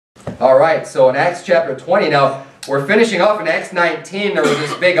All right, so in Acts chapter 20, now we're finishing off in Acts 19. There was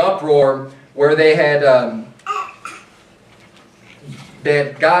this big uproar where they had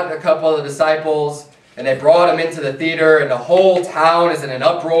got a couple of the disciples and they brought them into the theater, and the whole town is in an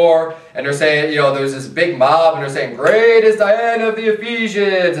uproar, and they're saying, there's this big mob, and they're saying, "Great is Diana of the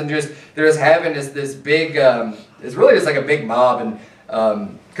Ephesians," and they're just having this big, it's really just like a big mob,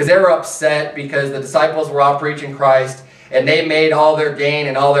 and because they were upset because the disciples were out preaching Christ, and they made all their gain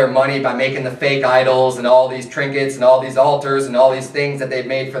and all their money by making the fake idols and all these trinkets and all these altars and all these things that they've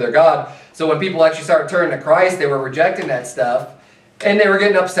made for their God. So when people actually started turning to Christ, they were rejecting that stuff. And they were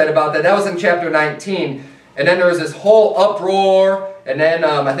getting upset about that. That was in chapter 19. And then there was this whole uproar. And then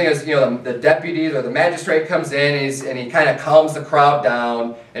I think it was, the deputies or the magistrate comes in and he kind of calms the crowd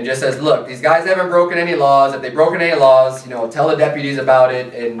down and just says, "Look, these guys haven't broken any laws. If they've broken any laws, tell the deputies about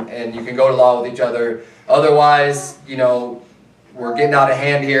it, and you can go to law with each other. Otherwise, we're getting out of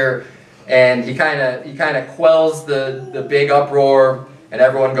hand here." And he kind of quells the big uproar. And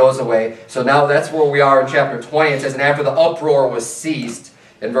everyone goes away. So now that's where we are in chapter 20. It says, "And after the uproar was ceased,"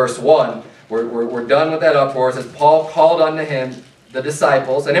 in verse 1, we're done with that uproar. It says, "Paul called unto him the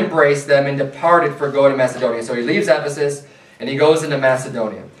disciples and embraced them and departed for going to Macedonia." So he leaves Ephesus and he goes into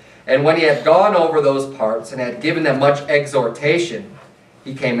Macedonia. "And when he had gone over those parts and had given them much exhortation,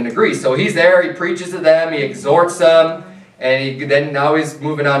 he came into Greece." So he's there, he preaches to them, he exhorts them, and now he's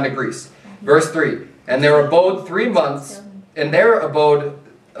moving on to Greece. Verse 3, "And there abode 3 months, and there abode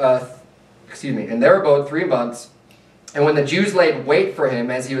 3 months, and when the Jews laid wait for him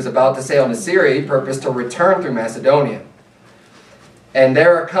as he was about to sail into Syria, he purposed to return through Macedonia. And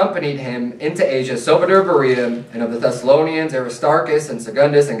there accompanied him into Asia Sopater of Berea, and of the Thessalonians Aristarchus and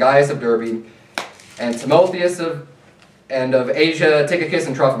Secundus and Gaius of Derbe, and Timotheus of Asia Tychicus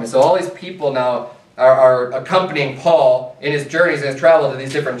and Trophimus." So all these people now are accompanying Paul in his journeys and his travel to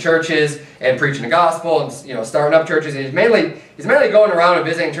these different churches and preaching the gospel and starting up churches. And he's mainly going around and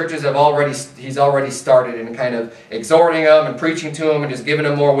visiting churches he's already started and kind of exhorting them and preaching to them and just giving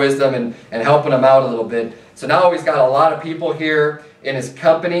them more wisdom and helping them out a little bit. So now he's got a lot of people here in his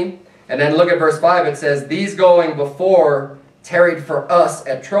company. And then look at verse 5. It says, "These going before tarried for us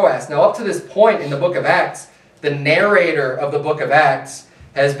at Troas." Now up to this point in the book of Acts, the narrator of the book of Acts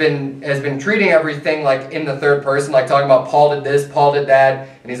has been treating everything like in the third person, like talking about Paul did this, Paul did that,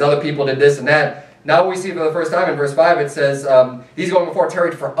 and these other people did this and that. Now we see for the first time in verse 5 it says, "These going before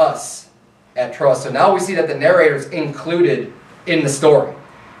tarried for us at Troas." So now we see that the narrator is included in the story.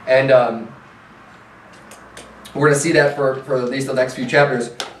 And we're going to see that for at least the next few chapters.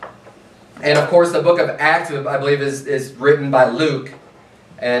 And of course the book of Acts, I believe, is written by Luke.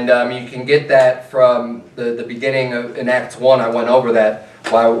 And you can get that from the beginning in Acts 1. I went over that,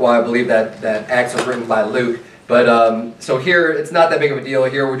 why I believe that Acts was written by Luke. But so here, it's not that big of a deal.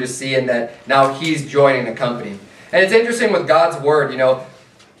 Here we're just seeing that now he's joining the company. And it's interesting with God's Word,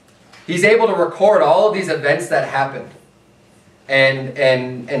 He's able to record all of these events that happened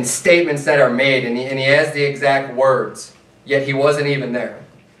and statements that are made. And he has the exact words, yet he wasn't even there.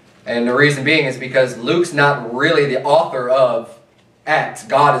 And the reason being is because Luke's not really the author of Acts.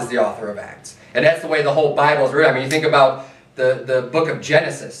 God is the author of Acts. And that's the way the whole Bible is written. I mean, you think about the book of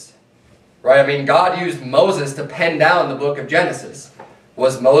Genesis, right? I mean, God used Moses to pen down the book of Genesis.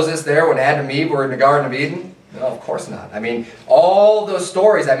 Was Moses there when Adam and Eve were in the Garden of Eden? No, of course not. I mean, all those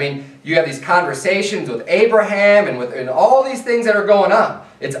stories, you have these conversations with Abraham and all these things that are going on.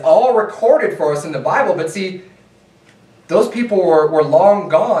 It's all recorded for us in the Bible. But see, those people were long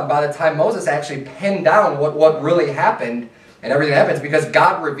gone by the time Moses actually penned down what really happened. And everything happens because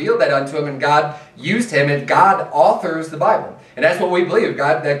God revealed that unto him and God used him and God authors the Bible. And that's what we believe,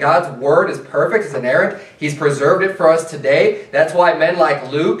 that God's Word is perfect, it's inerrant. He's preserved it for us today. That's why men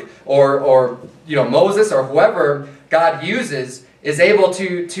like Luke or Moses or whoever God uses is able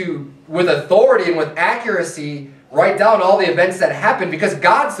to with authority and with accuracy, write down all the events that happen because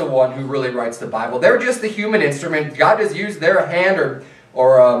God's the one who really writes the Bible. They're just the human instrument. God just used their hand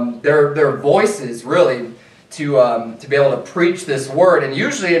or their voices really to be able to preach this word. And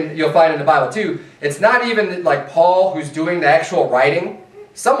usually, you'll find in the Bible too, it's not even like Paul who's doing the actual writing.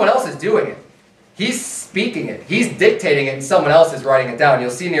 Someone else is doing it. He's speaking it. He's dictating it, and someone else is writing it down. You'll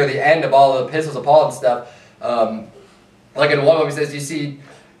see near the end of all the epistles of Paul and stuff, like in one of them he says, "You see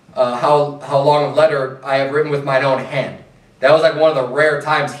how long a letter I have written with mine own hand." That was like one of the rare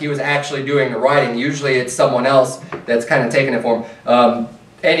times he was actually doing the writing. Usually it's someone else that's kind of taking it for him.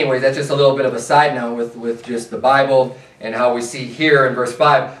 Anyways, that's just a little bit of a side note with just the Bible and how we see here in verse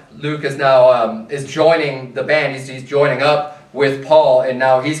 5, Luke is now is joining the band. He's joining up with Paul, and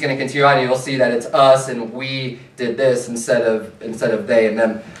now he's going to continue on. And you'll see that it's us and we did this instead of they and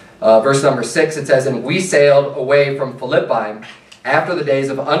them. Verse number 6, it says, "And we sailed away from Philippi after the days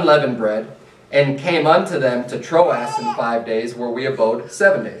of unleavened bread, and came unto them to Troas in 5 days, where we abode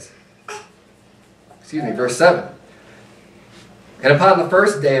 7 days." Excuse me, verse 7. "And upon the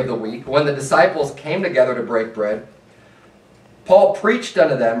first day of the week, when the disciples came together to break bread, Paul preached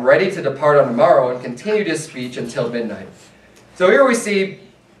unto them, ready to depart on the morrow, and continued his speech until midnight." So here we see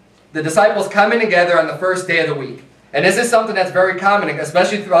the disciples coming together on the first day of the week. And this is something that's very common,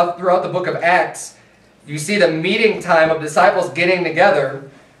 especially throughout the book of Acts. You see the meeting time of disciples getting together,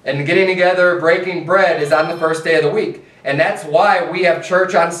 and getting together, breaking bread, is on the first day of the week. And that's why we have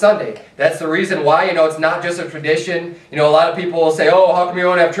church on Sunday. That's the reason why, it's not just a tradition. A lot of people will say, "Oh, how come you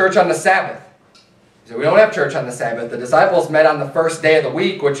don't have church on the Sabbath?" So we don't have church on the Sabbath. The disciples met on the first day of the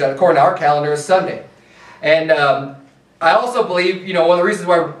week, which according to our calendar is Sunday. And I also believe, one of the reasons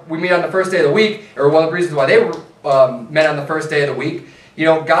why we meet on the first day of the week, or one of the reasons why they met on the first day of the week,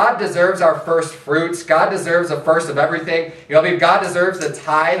 God deserves our first fruits. God deserves the first of everything. I believe God deserves the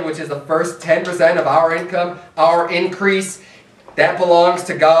tithe, which is the first 10% of our income, our increase. That belongs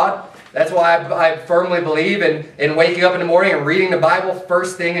to God. That's why I firmly believe in waking up in the morning and reading the Bible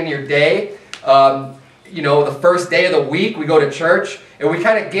first thing in your day. The first day of the week, we go to church, and we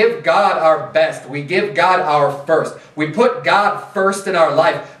kind of give God our best. We give God our first. We put God first in our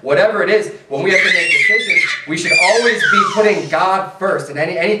life. Whatever it is, when we have to make decisions, we should always be putting God first. And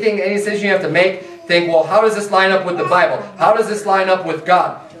any decision you have to make, think, well, how does this line up with the Bible? How does this line up with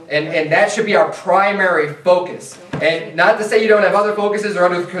God? And that should be our primary focus. And not to say you don't have other focuses or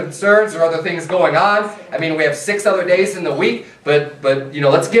other concerns or other things going on. I mean, we have 6 other days in the week, but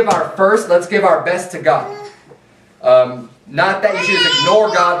let's give our first, let's give our best to God. Not that you should just ignore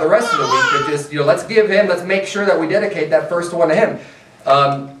God the rest of the week, but just, let's give Him, let's make sure that we dedicate that first one to Him.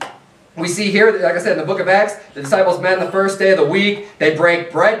 We see here, like I said, in the book of Acts, the disciples met on the first day of the week. They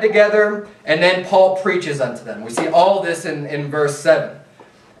break bread together, and then Paul preaches unto them. We see all this in verse 7.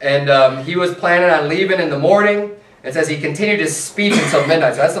 And he was planning on leaving in the morning. It says he continued his speech until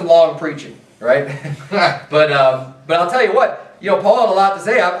midnight. So that's some long preaching, right? But I'll tell you what, Paul had a lot to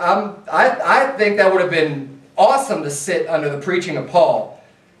say. I think that would have been awesome to sit under the preaching of Paul.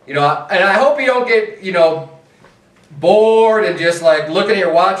 And I hope you don't get, bored and just like looking at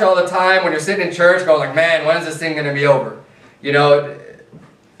your watch all the time when you're sitting in church going like, man, when is this thing going to be over?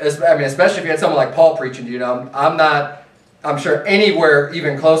 Especially if you had someone like Paul preaching to you. I'm sure anywhere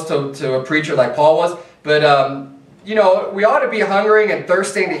even close to a preacher like Paul was. But, we ought to be hungering and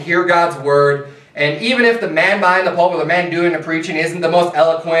thirsting to hear God's word. And even if the man behind the pulpit, the man doing the preaching, isn't the most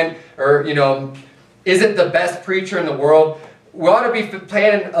eloquent or, isn't the best preacher in the world, we ought to be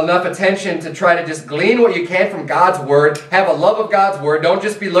paying enough attention to try to just glean what you can from God's word. Have a love of God's word. Don't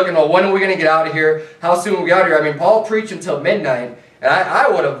just be looking, well, when are we going to get out of here? How soon will we get out of here? I mean, Paul preached until midnight. And I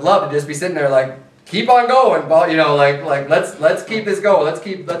would have loved to just be sitting there like, keep on going, Paul. Let's keep this going.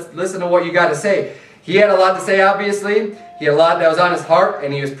 Let's listen to what you got to say. He had a lot to say, obviously. He had a lot that was on his heart,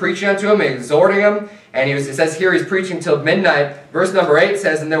 and he was preaching unto him, exhorting him. And it says here he's preaching till midnight. Verse number 8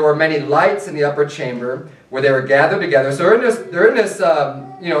 says, "And there were many lights in the upper chamber where they were gathered together." So they're in this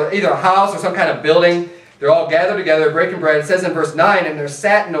either a house or some kind of building. They're all gathered together, breaking bread. It says in verse 9, "And there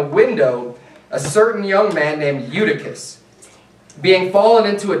sat in a window a certain young man named Eutychus, being fallen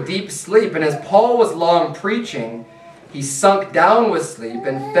into a deep sleep. And as Paul was long preaching, he sunk down with sleep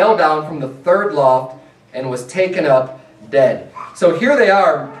and fell down from the 3rd loft and was taken up dead." So here they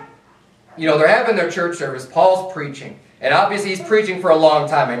are. They're having their church service. Paul's preaching. And obviously he's preaching for a long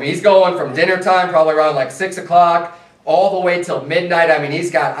time. I mean, he's going from dinner time, probably around like 6 o'clock, all the way till midnight. I mean, he's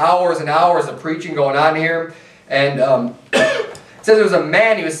got hours and hours of preaching going on here. And it says there was a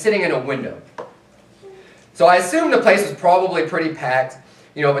man, he was sitting in a window. So I assume the place was probably pretty packed.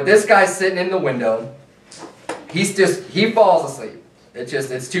 But this guy's sitting in the window. He falls asleep.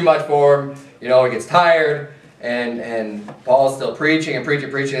 It's too much for him. He gets tired. And Paul's still preaching and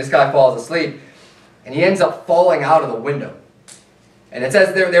preaching. This guy falls asleep. And he ends up falling out of the window. And it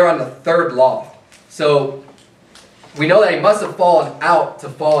says they're on the 3rd loft. So we know that he must have fallen out to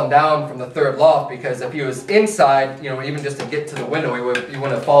fallen down from the 3rd loft, because if he was inside, even just to get to the window, he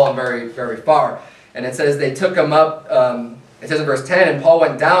wouldn't have fallen very, very far. And it says they took him up, it says in verse 10, "And Paul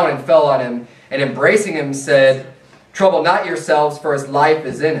went down and fell on him, and embracing him said, 'Trouble not yourselves, for his life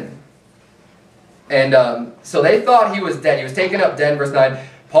is in him.'" And so they thought he was dead. He was taken up dead, verse 9.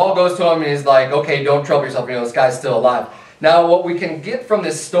 Paul goes to him and he's like, "Okay, don't trouble yourself. This guy's still alive." Now, what we can get from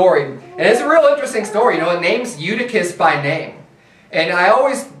this story, and it's a real interesting story. it names Eutychus by name. And I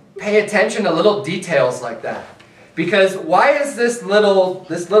always pay attention to little details like that. Because why is this little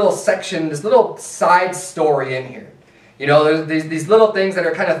section, this little side story in here? You know, there's these little things that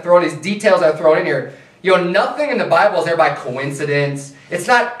are kind of thrown, these details are thrown in here. You know, nothing in the Bible is there by coincidence. It's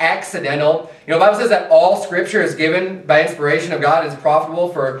not accidental. You know, the Bible says that all Scripture is given by inspiration of God and is profitable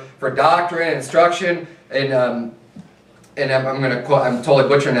for doctrine and instruction. And I'm going to quote, I'm totally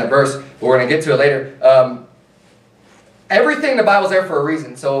butchering that verse, but we're going to get to it later. Everything in the Bible is there for a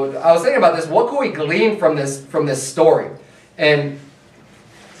reason. So I was thinking about this. What can we glean from this story? And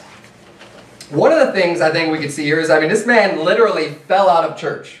one of the things I think we could see here is, I mean, this man literally fell out of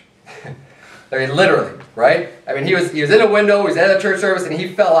church. I mean, literally, right? I mean, he was in a window, he was at a church service, and he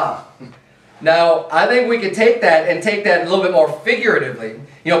fell out. Now, I think we could take that and take that a little bit more figuratively.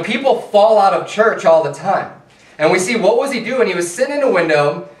 You know, people fall out of church all the time. And we see, what was he doing? He was sitting in a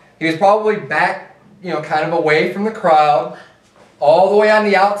window. He was probably back, you know, kind of away from the crowd, all the way on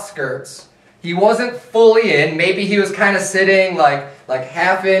the outskirts. He wasn't fully in. Maybe he was kind of sitting like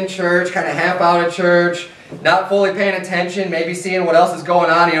half in church, kind of half out of church, not fully paying attention, maybe seeing what else is going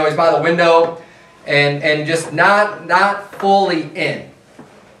on. You know, he's by the window and just not fully in,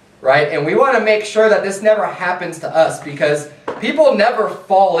 right? And we want to make sure that this never happens to us, because people never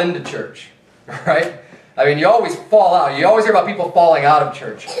fall into church, right? I mean, you always fall out. You always hear about people falling out of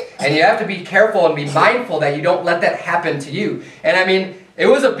church. And you have to be careful and be mindful that you don't let that happen to you. And I mean, it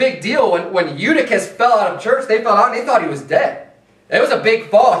was a big deal when Eutychus fell out of church. They fell out and they thought he was dead. It was a big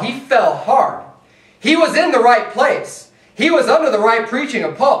fall. He fell hard. He was in the right place. He was under the right preaching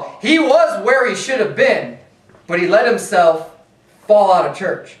of Paul. He was where he should have been, but he let himself fall out of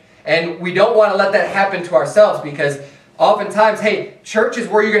church. And we don't want to let that happen to ourselves, because oftentimes, hey, church is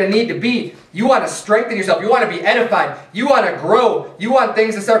where you're going to need to be. You want to strengthen yourself. You want to be edified. You want to grow. You want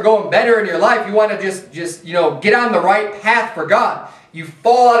things to start going better in your life. You want to just you know, get on the right path for God. You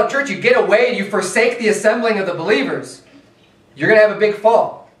fall out of church. You get away. You forsake the assembling of the believers. You're going to have a big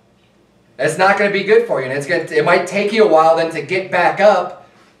fall. It's not going to be good for you. And it might take you a while then to get back up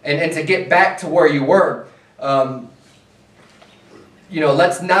and to get back to where you were. You know,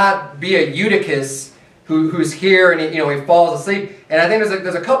 let's not be a Eutychus who's here and he falls asleep. And I think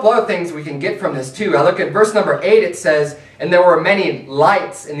there's a couple other things we can get from this too. I look at verse number 8. It says, and there were many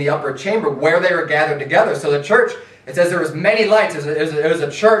lights in the upper chamber where they were gathered together. So the church, it says there was many lights. It was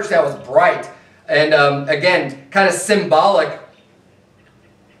a church that was bright. And again, kind of symbolic.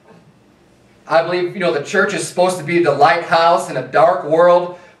 I believe, the church is supposed to be the lighthouse in a dark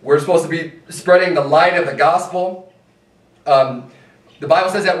world. We're supposed to be spreading the light of the gospel. The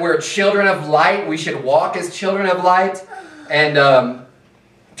Bible says that we're children of light. We should walk as children of light. And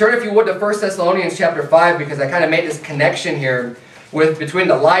turn, if you would, to 1 Thessalonians chapter 5, because I kind of made this connection here between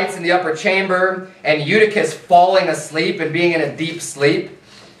the lights in the upper chamber and Eutychus falling asleep and being in a deep sleep.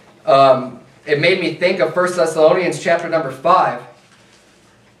 It made me think of 1 Thessalonians chapter number 5,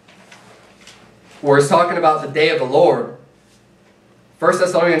 where it's talking about the day of the Lord. 1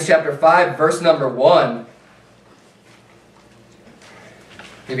 Thessalonians chapter 5, verse number 1.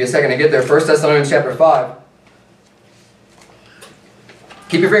 Give you a second to get there. 1 Thessalonians chapter 5.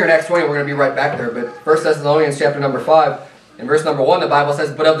 Keep your finger in Acts 20. We're going to be right back there. But 1 Thessalonians chapter number 5, in verse number 1, the Bible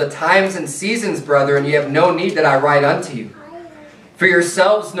says, "But of the times and seasons, brethren, ye have no need that I write unto you. For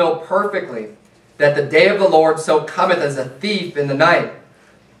yourselves know perfectly that the day of the Lord so cometh as a thief in the night.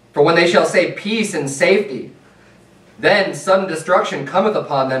 For when they shall say peace and safety, then sudden destruction cometh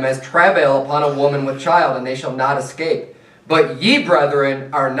upon them as travail upon a woman with child, and they shall not escape. But ye, brethren,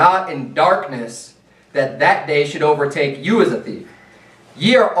 are not in darkness, that that day should overtake you as a thief.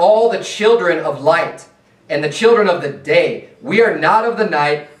 Ye are all the children of light, and the children of the day. We are not of the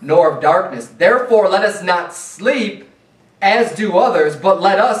night, nor of darkness. Therefore let us not sleep, as do others, but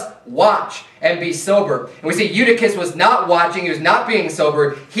let us watch and be sober." And we see Eutychus was not watching, he was not being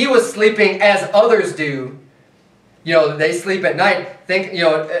sober. He was sleeping as others do. They sleep at night. Think,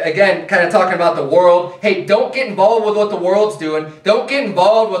 again, kind of talking about the world. Hey, don't get involved with what the world's doing. Don't get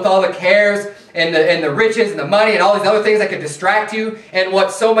involved with all the cares and the riches and the money and all these other things that could distract you, and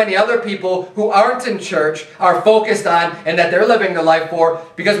what so many other people who aren't in church are focused on and that they're living their life for.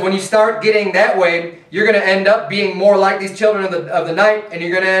 Because when you start getting that way, you're going to end up being more like these children of the night, and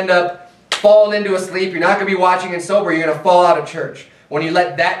you're going to end up falling into a sleep. You're not going to be watching and sober. You're going to fall out of church. When you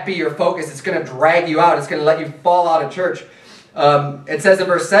let that be your focus, it's going to drag you out. It's going to let you fall out of church. It says in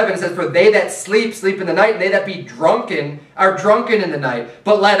verse 7, it says, "For they that sleep, sleep in the night, and they that be drunken, are drunken in the night.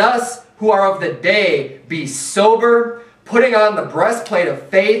 But let us, who are of the day, be sober, putting on the breastplate of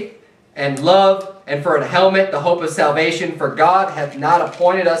faith and love, and for a helmet the hope of salvation. For God hath not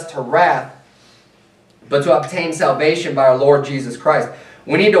appointed us to wrath, but to obtain salvation by our Lord Jesus Christ."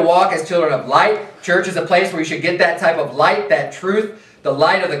 We need to walk as children of light. Church is a place where you should get that type of light, that truth, the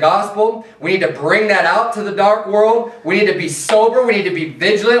light of the gospel. We need to bring that out to the dark world. We need to be sober. We need to be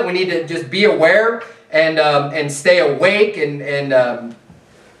vigilant. We need to just be aware and stay awake and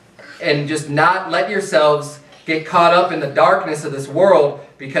just not let yourselves get caught up in the darkness of this world,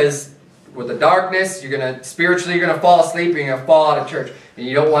 because with the darkness, you're going to fall asleep and you're going to fall out of church. And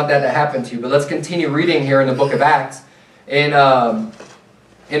you don't want that to happen to you. But let's continue reading here in the book of Acts. In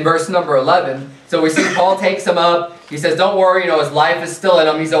verse number 11, so we see Paul takes him up. He says, don't worry, his life is still in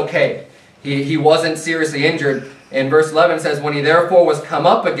him. He's okay. He wasn't seriously injured. In verse 11 it says, when he therefore was come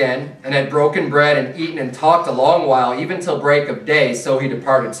up again, and had broken bread and eaten and talked a long while, even till break of day, so he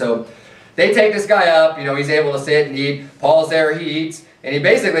departed. So they take this guy up. He's able to sit and eat. Paul's there, he eats. And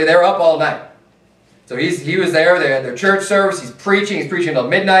they're up all night. So he was there. They had their church service. He's preaching until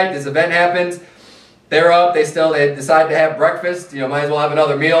midnight. This event happens. They're up. They decide to have breakfast. Might as well have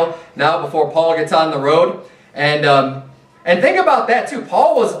another meal now before Paul gets on the road. And think about that too.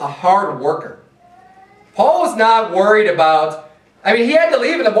 Paul was a hard worker. Paul was not worried about, he had to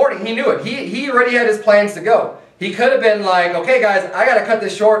leave in the morning. He knew it. He already had his plans to go. He could have been like, okay guys, I got to cut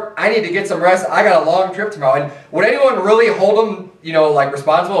this short. I need to get some rest. I got a long trip tomorrow. And would anyone really hold him,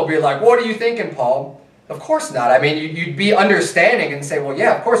 responsible? Be like, what are you thinking, Paul? Of course not. You'd be understanding and say, well,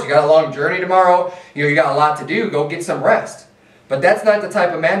 yeah, of course, you got a long journey tomorrow. You got a lot to do. Go get some rest. But that's not the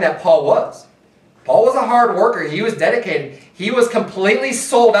type of man that Paul was. Paul was a hard worker. He was dedicated. He was completely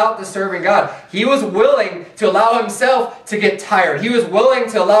sold out to serving God. He was willing to allow himself to get tired. He was willing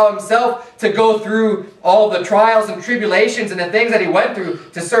to allow himself to go through all the trials and tribulations and the things that he went through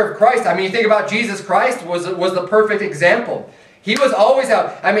to serve Christ. You think about Jesus Christ was the perfect example. He was always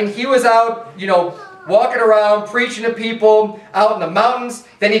out. He was out, walking around, preaching to people, out in the mountains.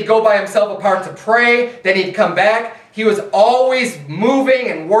 Then he'd go by himself apart to pray. Then he'd come back. He was always moving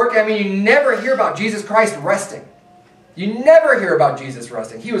and working. You never hear about Jesus Christ resting. You never hear about Jesus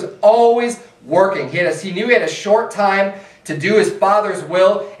resting. He was always working. He knew he had a short time to do his Father's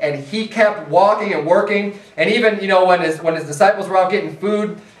will, and he kept walking and working. And even, when his disciples were out getting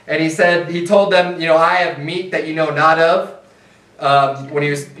food, and he told them, I have meat that you know not of. When he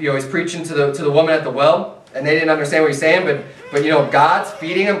was preaching to the woman at the well, and they didn't understand what he's saying, but God's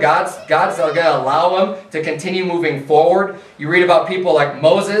feeding him. God's going to allow him to continue moving forward. You read about people like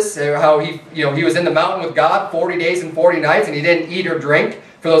Moses, how he was in the mountain with God 40 days and 40 nights, and he didn't eat or drink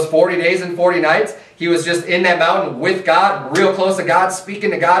for those 40 days and 40 nights. He was just in that mountain with God, real close to God,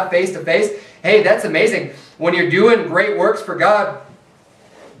 speaking to God face to face. Hey, that's amazing. When you're doing great works for God,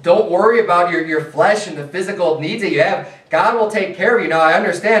 don't worry about your flesh and the physical needs that you have. God will take care of you. Now, I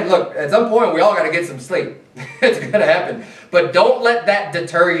understand, look, at some point we all got to get some sleep. It's going to happen. But don't let that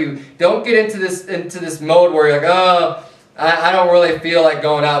deter you. Don't get into this mode where you're like, oh, I don't really feel like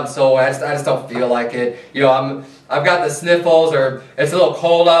going out and so I just don't feel like it. I've got the sniffles, or it's a little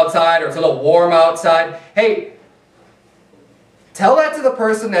cold outside, or it's a little warm outside. Hey, tell that to the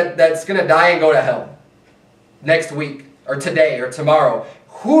person that's going to die and go to hell next week, or today, or tomorrow.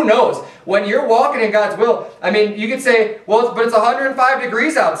 Who knows? When you're walking in God's will, you could say, well, but it's 105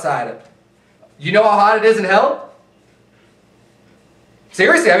 degrees outside. You know how hot it is in hell?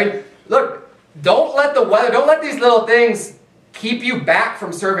 Seriously, look, don't let the weather, don't let these little things keep you back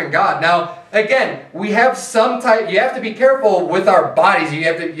from serving God. Now, again, we have you have to be careful with our bodies. You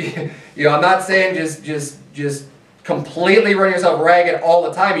have to, I'm not saying just completely run yourself ragged all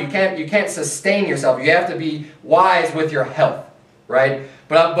the time. You can't sustain yourself. You have to be wise with your health, right?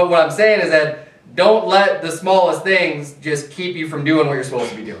 But what I'm saying is that don't let the smallest things just keep you from doing what you're supposed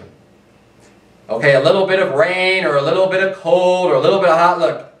to be doing. Okay, a little bit of rain, or a little bit of cold, or a little bit of hot,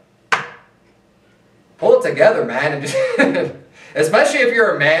 look, pull it together, man. And just especially if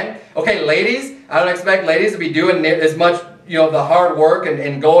you're a man. Okay, ladies, I don't expect ladies to be doing as much, the hard work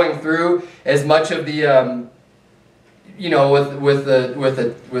and going through as much of the,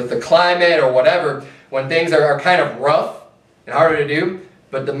 with the climate or whatever, when things are kind of rough and harder to do.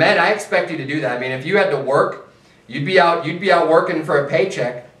 But the men, I expect you to do that. If you had to work, you'd be out working for a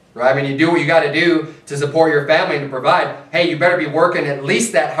paycheck, right? You do what you got to do to support your family and to provide. Hey, you better be working at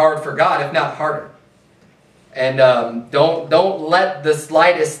least that hard for God, if not harder. And don't let the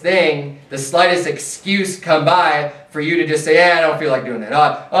slightest thing, the slightest excuse come by for you to just say, I don't feel like doing that. It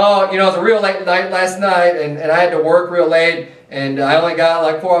was a real late night last night, and I had to work real late, and I only got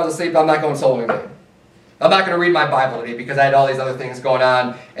like 4 hours of sleep. I'm not going solo today. I'm not going to read my Bible today because I had all these other things going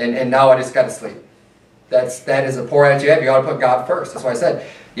on, and now I just got to sleep. That is a poor attitude you have. You got to put God first. That's why I said,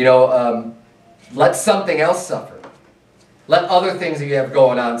 let something else suffer. Let other things that you have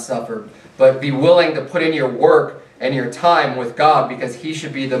going on suffer. But be willing to put in your work and your time with God, because He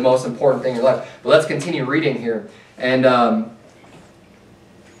should be the most important thing in your life. But let's continue reading here. And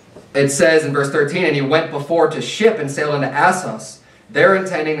it says in verse 13, and he went before to ship and sailed into Assos, there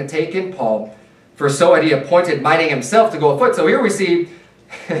intending to take in Paul, for so had he appointed, minding himself to go afoot. So here we see,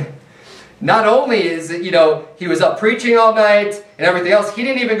 not only is it, he was up preaching all night and everything else, he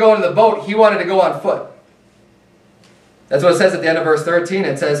didn't even go into the boat, he wanted to go on foot. That's what it says at the end of verse 13.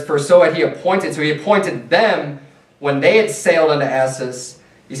 It says, for so had he appointed, so he appointed them when they had sailed unto Assos.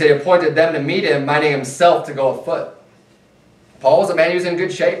 He said he appointed them to meet him, minding himself to go afoot. Paul was a man who was in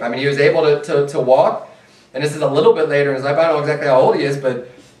good shape. I mean, he was able to walk. And this is a little bit later in his life. I don't know exactly how old he is,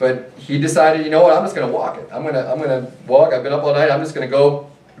 but he decided, you know what, I'm just going to walk it. I'm gonna walk. I've been up all night. I'm just going to go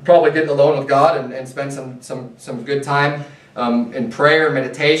probably get alone with God and spend some good time in prayer and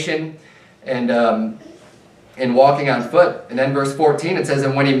meditation and walking on foot. And then verse 14, it says,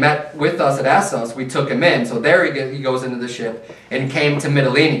 and when he met with us at Assos, we took him in. So there he goes into the ship and came to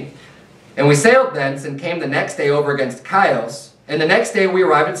Mytilene. And we sailed thence and came the next day over against Chios. And the next day we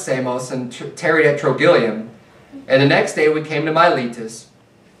arrived at Samos and tarried at Trogyllium. And the next day we came to Miletus.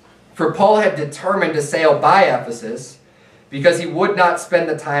 For Paul had determined to sail by Ephesus, because he would not spend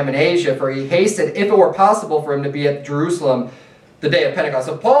the time in Asia, for he hasted, if it were possible for him to be at Jerusalem the day of Pentecost.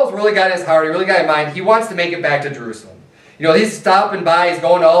 So Paul's really got in his heart, he really got in mind, he wants to make it back to Jerusalem. He's stopping by, he's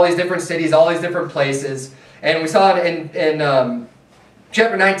going to all these different cities, all these different places. And we saw it in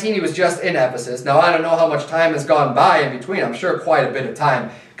chapter 19, he was just in Ephesus. Now, I don't know how much time has gone by in between. I'm sure quite a bit of time,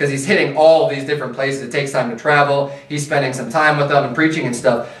 because he's hitting all these different places. It takes time to travel. He's spending some time with them and preaching and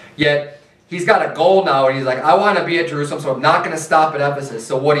stuff. Yet, he's got a goal now, and he's like, I want to be at Jerusalem, so I'm not going to stop at Ephesus.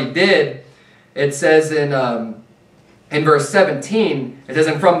 So what he did, it says in verse 17, it says,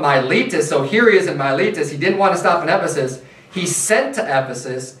 and from Miletus, so here he is in Miletus, he didn't want to stop in Ephesus. He sent to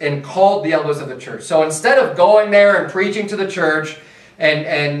Ephesus and called the elders of the church. So instead of going there and preaching to the church,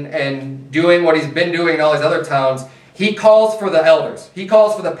 and doing what he's been doing in all these other towns, he calls for the elders. He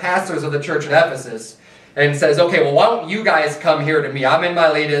calls for the pastors of the church at Ephesus and says, okay, well, why don't you guys come here to me? I'm in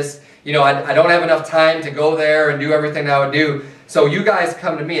Miletus. I don't have enough time to go there and do everything I would do. So you guys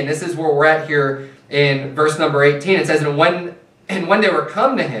come to me. And this is where we're at here in verse number 18. It says, and when they were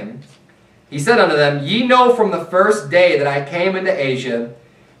come to him, he said unto them, ye know from the first day that I came into Asia,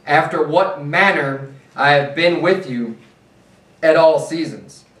 after what manner I have been with you at all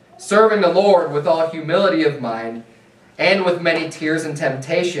seasons, serving the Lord with all humility of mind, and with many tears and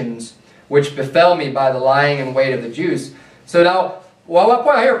temptations, which befell me by the lying in wait of the Jews. So now, what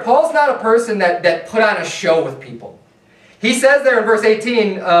point here? Paul's not a person that put on a show with people. He says there in verse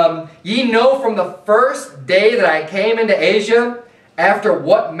 18, ye know from the first day that I came into Asia, after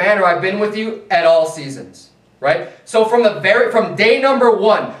what manner I've been with you at all seasons. Right? So from day number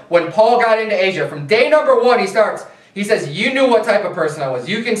one, when Paul got into Asia, from day number one he says, you knew what type of person I was.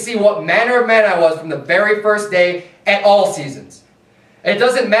 You can see what manner of man I was from the very first day at all seasons. It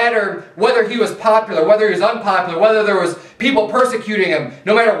doesn't matter whether he was popular, whether he was unpopular, whether there was people persecuting him.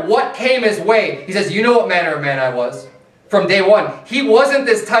 No matter what came his way, he says, you know what manner of man I was from day one. He wasn't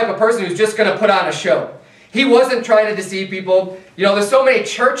this type of person who's just going to put on a show. He wasn't trying to deceive people. There's so many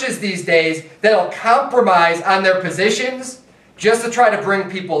churches these days that'll compromise on their positions just to try to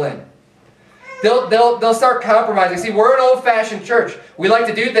bring people in. They'll start compromising. See, we're an old-fashioned church. We like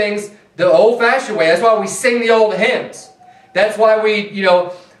to do things the old-fashioned way. That's why we sing the old hymns. That's why we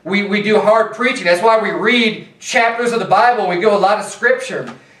do hard preaching. That's why we read chapters of the Bible. We go a lot of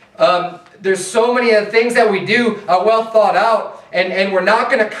scripture. There's so many of the things that we do are well thought out. And we're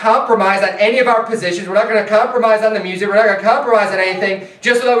not going to compromise on any of our positions. We're not going to compromise on the music. We're not going to compromise on anything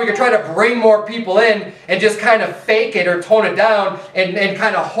just so that we can try to bring more people in and just kind of fake it or tone it down and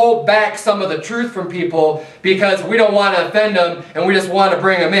kind of hold back some of the truth from people because we don't want to offend them and we just want to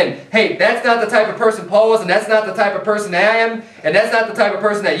bring them in. Hey, that's not the type of person Paul was, and that's not the type of person I am, and that's not the type of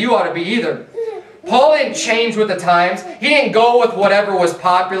person that you ought to be either. Paul didn't change with the times. He didn't go with whatever was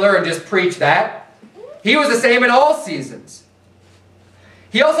popular and just preach that. He was the same in all seasons.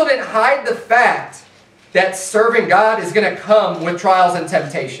 He also didn't hide the fact that serving God is going to come with trials and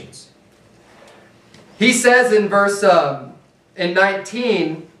temptations. He says in verse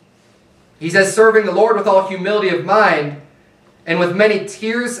 19, he says, serving the Lord with all humility of mind and with many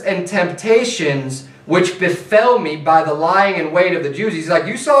tears and temptations which befell me by the lying in wait of the Jews. He's like,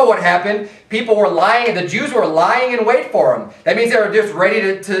 you saw what happened. People were lying. The Jews were lying in wait for him. That means they were just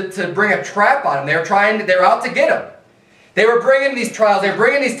ready to bring a trap on him. They were out to get him. They were bringing these trials. They were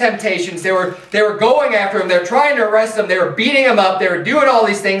bringing these temptations. They were going after him. They were trying to arrest him. They were beating him up. They were doing all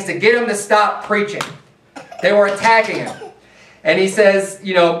these things to get him to stop preaching. They were attacking him. And he says,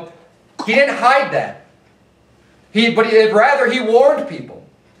 he didn't hide that. Rather he warned people.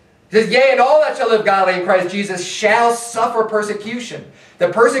 He says, yea, and all that shall live godly in Christ Jesus shall suffer persecution. The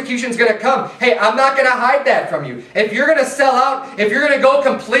persecution's going to come. Hey, I'm not going to hide that from you. If you're going to sell out, if you're going to go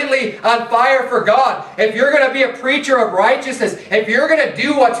completely on fire for God, if you're going to be a preacher of righteousness, if you're going to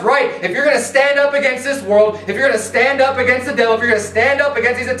do what's right, if you're going to stand up against this world, if you're going to stand up against the devil, if you're going to stand up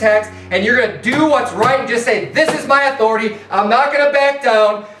against these attacks, and you're going to do what's right and just say, this is my authority, I'm not going to back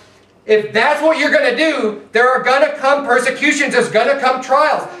down. If that's what you're going to do, there are going to come persecutions. There's going to come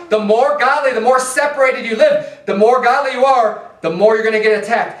trials. The more godly, the more separated you live, the more godly you are, the more you're going to get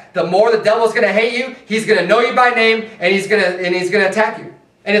attacked. The more the devil's going to hate you. He's going to know you by name, and he's going to attack you.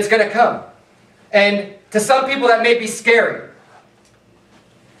 And it's going to come. And to some people, that may be scary.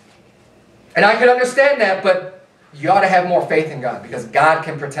 And I can understand that, but you ought to have more faith in God, because God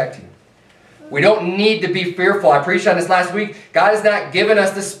can protect you. We don't need to be fearful. I preached on this last week. God has not given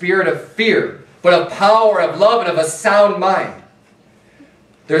us the spirit of fear, but of power, of love, and of a sound mind.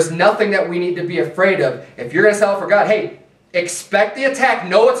 There's nothing that we need to be afraid of. If you're going to sell for God, hey, expect the attack.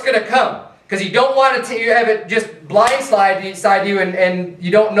 Know it's going to come. Because you don't want to have it just blindside you and you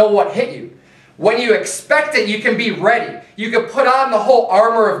don't know what hit you. When you expect it, you can be ready. You can put on the whole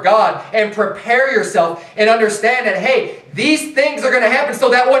armor of God and prepare yourself and understand that, hey, these things are going to happen so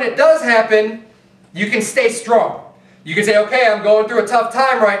that when it does happen, you can stay strong. You can say, okay, I'm going through a tough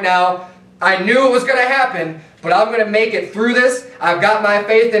time right now. I knew it was going to happen, but I'm going to make it through this. I've got my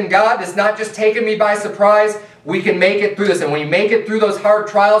faith in God. It's not just taking me by surprise. We can make it through this. And when you make it through those hard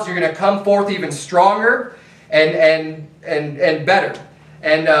trials, you're going to come forth even stronger and better.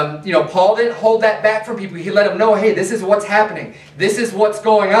 And, you know, Paul didn't hold that back from people. He let them know, hey, this is what's happening. This is what's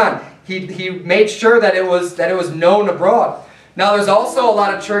going on. He made sure that it was known abroad. Now, there's also a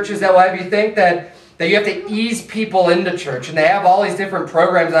lot of churches that will have you think that you have to ease people into church. And they have all these different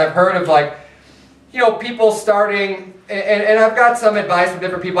programs. I've heard of, like, you know, people starting, and I've got some advice from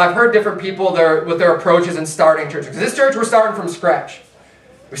different people. I've heard different people with their approaches in starting churches. Because this church, we're starting from scratch.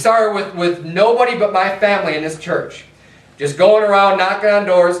 We started with nobody but my family in this church. Just going around, knocking on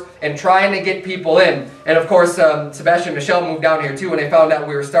doors, and trying to get people in. And of course, Sebastian and Michelle moved down here too when they found out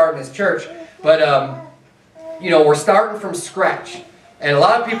we were starting this church. But, you know, we're starting from scratch. And a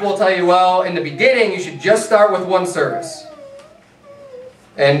lot of people will tell you, well, in the beginning, you should just start with one service.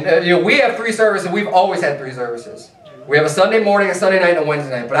 And, you know, we have 3 services. We've always had 3 services. We have a Sunday morning, a Sunday night, and a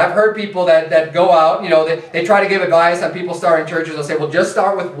Wednesday night. But I've heard people that go out, you know, they try to give advice on people starting churches. They'll say, well, just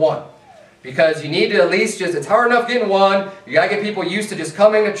start with 1. Because you need to at least just, it's hard enough getting 1. You got to get people used to just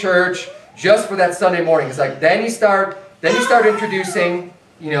coming to church just for that Sunday morning. It's like, then you start introducing,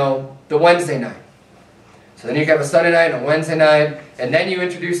 you know, the Wednesday night. So then you have a Sunday night and a Wednesday night, and then you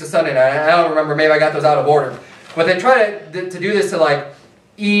introduce a Sunday night. I don't remember, maybe I got those out of order. But they try to do this to, like,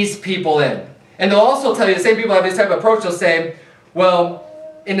 ease people in. And they'll also tell you, the same people have this type of approach, they'll say, well,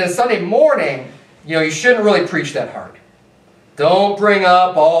 in the Sunday morning, you know, you shouldn't really preach that hard. Don't bring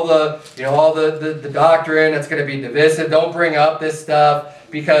up all the, you know, all the doctrine that's going to be divisive. Don't bring up this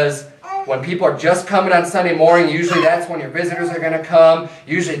stuff, because when people are just coming on Sunday morning, usually that's when your visitors are going to come.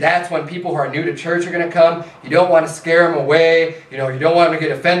 Usually that's when people who are new to church are going to come. You don't want to scare them away. You know, you don't want them to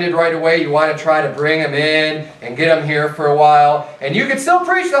get offended right away. You want to try to bring them in and get them here for a while. And you can still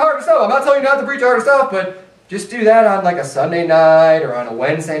preach the hard stuff. I'm not telling you not to preach the hard stuff, but just do that on like a Sunday night or on a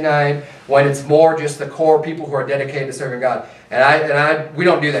Wednesday night when it's more just the core people who are dedicated to serving God. And we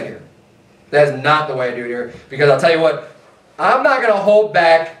don't do that here. That's not the way I do it here. Because I'll tell you what, I'm not going to hold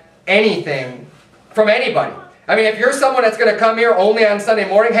back anything from anybody. I mean, if you're someone that's going to come here only on Sunday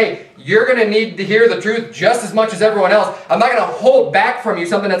morning, hey, you're going to need to hear the truth just as much as everyone else. I'm not going to hold back from you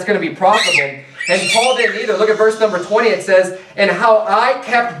something that's going to be profitable. And Paul didn't either. Look at verse number 20. It says, and how I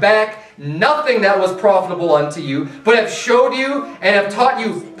kept back nothing that was profitable unto you, but have showed you and have taught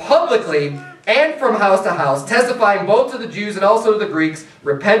you publicly and from house to house, testifying both to the Jews and also to the Greeks,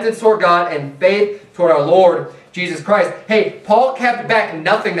 repentance toward God and faith toward our Lord Jesus Christ. Hey, Paul kept back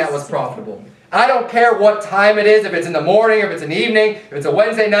nothing that was profitable. I don't care what time it is, if it's in the morning, if it's an evening, if it's a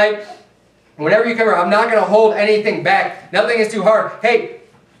Wednesday night, whenever you come here, I'm not going to hold anything back. Nothing is too hard. Hey,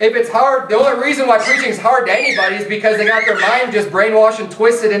 if it's hard, the only reason why preaching is hard to anybody is because they got their mind just brainwashed and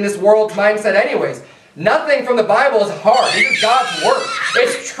twisted in this world's mindset anyways. Nothing from the Bible is hard. This is God's Word.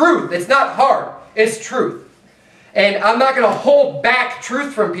 It's truth. It's not hard. It's truth. And I'm not going to hold back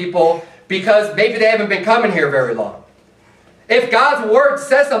truth from people because maybe they haven't been coming here very long. If God's Word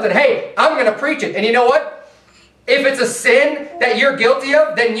says something, hey, I'm going to preach it. And you know what? If it's a sin that you're guilty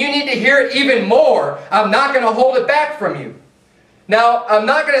of, then you need to hear it even more. I'm not going to hold it back from you. Now, I'm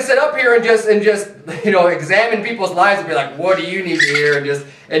not going to sit up here and just you know, examine people's lives and be like, what do you need to hear?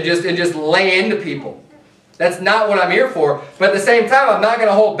 And just lay into people. That's not what I'm here for. But at the same time, I'm not going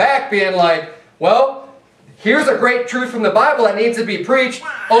to hold back being like, well, here's a great truth from the Bible that needs to be preached.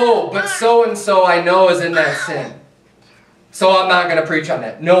 Oh, but so-and-so I know is in that sin. So I'm not going to preach on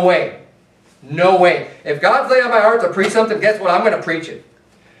that. No way. No way. If God's laid on my heart to preach something, guess what? I'm going to preach it.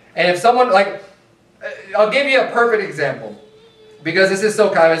 And if someone, like, I'll give you a perfect example. Because this is so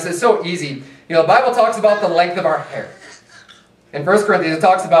common. This is so easy. You know, the Bible talks about the length of our hair. In 1 Corinthians, it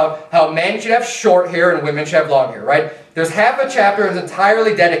talks about how men should have short hair and women should have long hair, right? There's half a chapter that's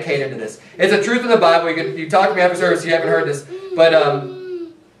entirely dedicated to this. It's a truth in the Bible. You talk to me after service, you haven't heard this. But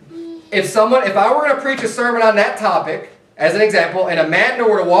if I were going to preach a sermon on that topic, as an example, and a man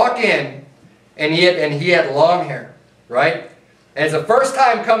were to walk in and he had long hair, right? And it's the first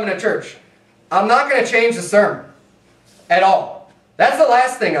time coming to church, I'm not going to change the sermon at all. That's the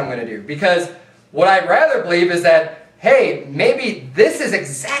last thing I'm going to do. Because what I'd rather believe is that, hey, maybe this is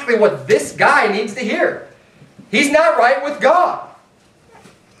exactly what this guy needs to hear. He's not right with God.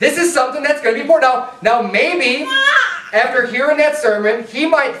 This is something that's going to be important. Now maybe after hearing that sermon, he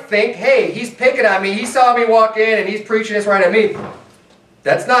might think, hey, he's picking on me. He saw me walk in and he's preaching this right at me.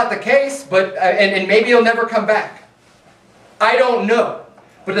 That's not the case, but and maybe he'll never come back. I don't know.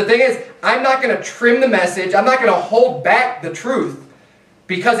 But the thing is, I'm not going to trim the message. I'm not going to hold back the truth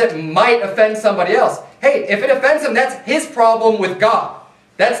because it might offend somebody else. Hey, if it offends him, that's his problem with God.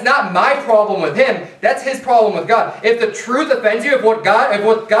 That's not my problem with him. That's his problem with God. If the truth offends you, if what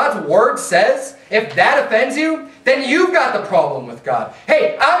God's Word says, if that offends you, then you've got the problem with God.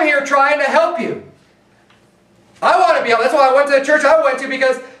 Hey, I'm here trying to help you. I want to be helped. That's why I went to the church I went to,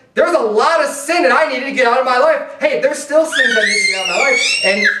 because there's a lot of sin that I needed to get out of my life. Hey, there's still sins I need to get out of my life.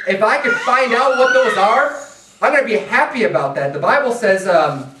 And if I could find out what those are, I'm going to be happy about that. The Bible says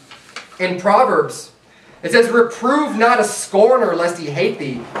in Proverbs, it says, reprove not a scorner lest he hate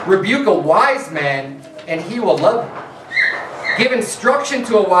thee. Rebuke a wise man, and he will love you. Give instruction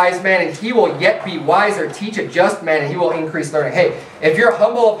to a wise man, and he will yet be wiser. Teach a just man, and he will increase learning. Hey, if you're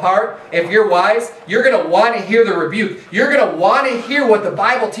humble of heart, if you're wise, you're going to want to hear the rebuke. You're going to want to hear what the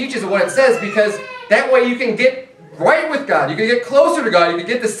Bible teaches and what it says, because that way you can get right with God. You can get closer to God. You can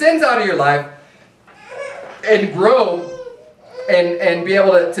get the sins out of your life and grow and be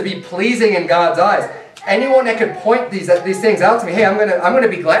able to be pleasing in God's eyes. Anyone that could point these things out to me, hey, I'm gonna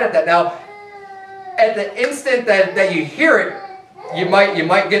be glad at that. Now, at the instant that you hear it, you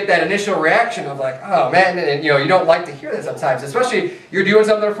might get that initial reaction of like, oh man, and you don't like to hear that sometimes. Especially you're doing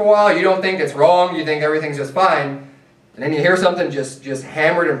something for a while, you don't think it's wrong, you think everything's just fine, and then you hear something just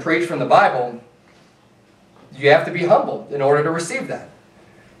hammered and preached from the Bible. You have to be humble in order to receive that.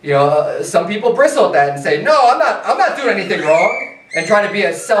 Some people bristle at that and say, no, I'm not doing anything wrong, and try to be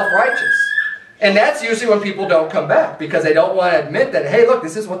as self-righteous. And that's usually when people don't come back, because they don't want to admit that, hey, look,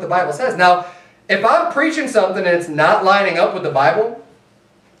 this is what the Bible says. Now, if I'm preaching something and it's not lining up with the Bible,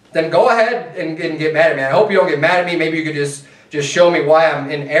 then go ahead and get mad at me. I hope you don't get mad at me. Maybe you could just show me why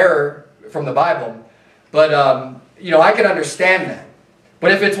I'm in error from the Bible. But, I can understand that.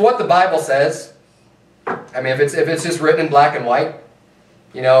 But if it's what the Bible says, I mean, if it's just written in black and white,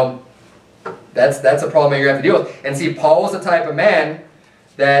 that's a problem that you're going to have to deal with. And see, Paul was the type of man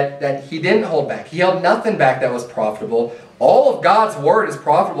that he didn't hold back. He held nothing back that was profitable. All of God's Word is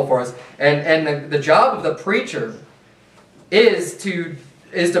profitable for us. And the job of the preacher is to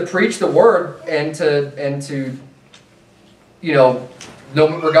preach the Word and to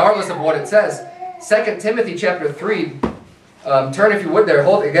regardless of what it says. 2 Timothy chapter 3, turn if you would there.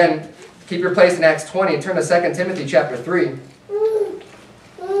 Hold again, keep your place in Acts 20 and turn to 2 Timothy chapter 3.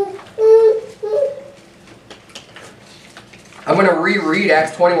 I'm going to reread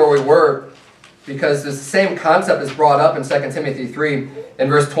Acts 20 where we were, because the same concept is brought up in 2 Timothy 3. In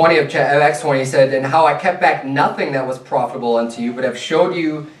verse 20 of Acts 20, he said, and how I kept back nothing that was profitable unto you, but have showed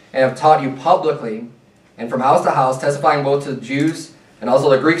you and have taught you publicly, and from house to house, testifying both to the Jews and also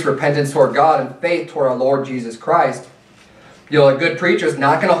the Greeks repentance toward God and faith toward our Lord Jesus Christ. A good preacher is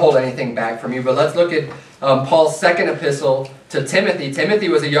not going to hold anything back from you. But let's look at Paul's second epistle to Timothy. Timothy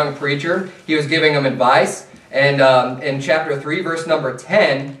was a young preacher. He was giving him advice. And in chapter 3, verse number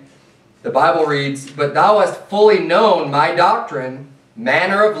 10, the Bible reads, but thou hast fully known my doctrine,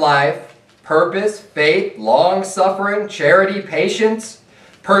 manner of life, purpose, faith, long-suffering, charity, patience,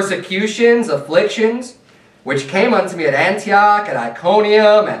 persecutions, afflictions, which came unto me at Antioch, at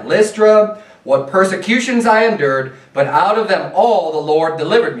Iconium, at Lystra, what persecutions I endured, but out of them all the Lord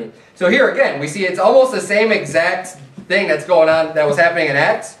delivered me. So here again, we see it's almost the same exact thing that's going on, that was happening in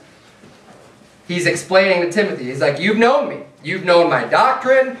Acts. He's explaining to Timothy. He's like, you've known me. You've known my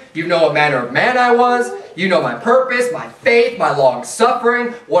doctrine. You know what manner of man I was. You know my purpose, my faith, my long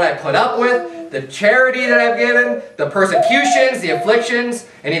suffering, what I put up with, the charity that I've given, the persecutions, the afflictions.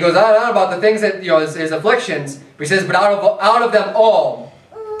 And he goes on and on about the things that, his afflictions. But he says, but out of them all,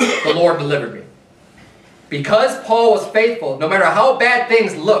 the Lord delivered me. Because Paul was faithful, no matter how bad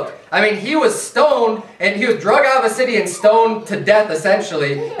things looked. I mean, he was stoned, and he was drug out of a city and stoned to death,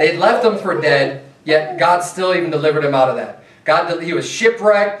 essentially. They'd left him for dead, yet God still even delivered him out of that. He was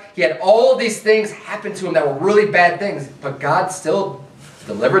shipwrecked. He had all of these things happen to him that were really bad things, but God still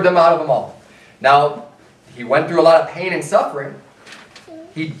delivered them out of them all. Now, he went through a lot of pain and suffering.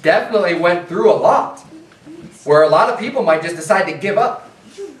 He definitely went through a lot, where a lot of people might just decide to give up.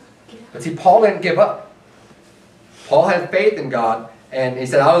 But see, Paul didn't give up. Paul had faith in God, and he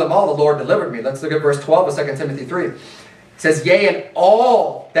said, out of them all, the Lord delivered me. Let's look at verse 12 of 2 Timothy 3. It says, yea, and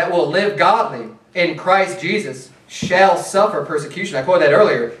all that will live godly in Christ Jesus shall suffer persecution. I quoted that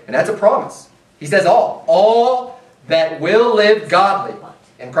earlier, and that's a promise. He says all. All that will live godly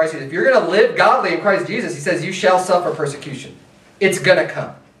in Christ Jesus. If you're going to live godly in Christ Jesus, he says, you shall suffer persecution. It's going to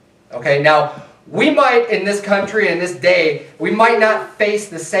come. Okay, now, we might, in this country, in this day, we might not face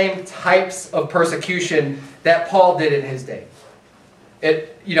the same types of persecution that Paul did in his day.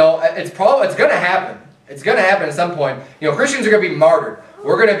 It's going to happen. It's going to happen at some point. Christians are going to be martyred.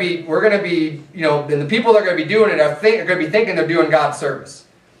 We're going to be, and the people that are going to be doing it are going to be thinking they're doing God's service.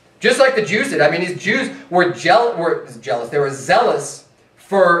 Just like the Jews did. I mean, these Jews were jealous. They were zealous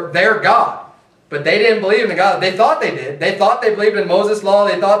for their God. But they didn't believe in the God. They thought they did. They thought they believed in Moses' law.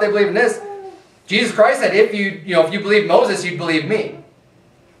 They thought they believed in this. Jesus Christ said, if you believe Moses, you'd believe me.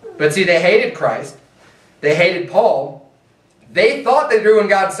 But see, they hated Christ. They hated Paul. They thought they were doing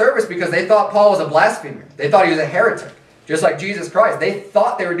God's service because they thought Paul was a blasphemer. They thought he was a heretic, just like Jesus Christ. They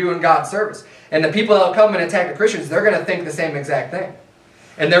thought they were doing God's service. And the people that will come and attack the Christians, they're going to think the same exact thing.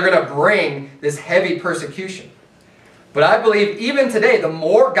 And they're going to bring this heavy persecution. But I believe even today, the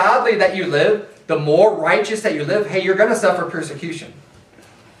more godly that you live, the more righteous that you live, hey, you're going to suffer persecution.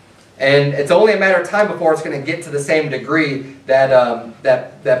 And it's only a matter of time before it's going to get to the same degree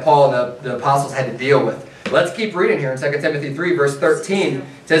that Paul and the apostles had to deal with. Let's keep reading here in 2 Timothy 3, verse 13. It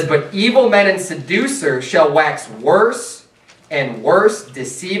says, but evil men and seducers shall wax worse and worse,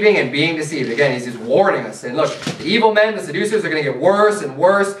 deceiving and being deceived. Again, he's just warning us. And look, the evil men, the seducers are going to get worse and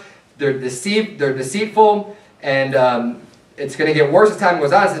worse. They're deceitful, and it's going to get worse as time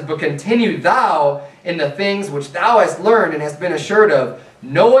goes on. It says, but continue thou in the things which thou hast learned and hast been assured of,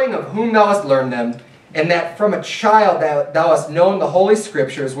 knowing of whom thou hast learned them, and that from a child thou hast known the holy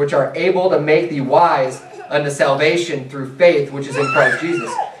scriptures, which are able to make thee wise unto salvation through faith which is in Christ Jesus.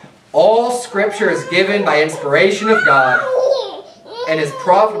 All scripture is given by inspiration of God, and is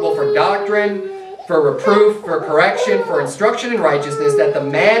profitable for doctrine, for reproof, for correction, for instruction in righteousness, that the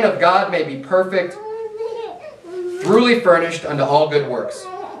man of God may be perfect, truly furnished unto all good works.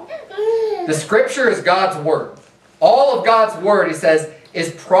 The scripture is God's word. All of God's word, he says,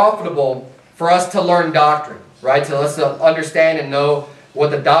 is profitable for us to learn doctrine, right? So let's understand and know what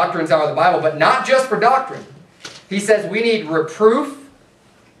the doctrines are of the Bible, but not just for doctrine. He says we need reproof,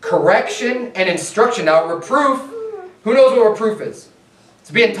 correction, and instruction. Now, reproof, who knows what reproof is? It's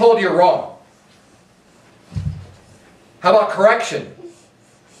being told you're wrong. How about correction?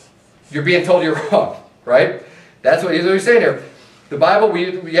 You're being told you're wrong, right? That's what he's saying here. The Bible,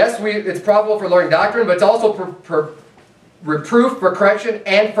 it's profitable for learning doctrine, but it's also for reproof, for correction,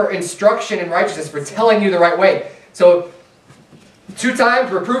 and for instruction in righteousness, for telling you the right way. So, 2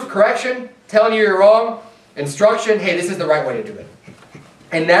 times, reproof, correction, telling you you're wrong, instruction, hey, this is the right way to do it.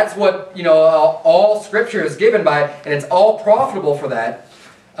 And that's what, all Scripture is given by, and it's all profitable for that.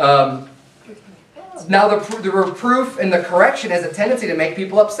 Now, the reproof and the correction has a tendency to make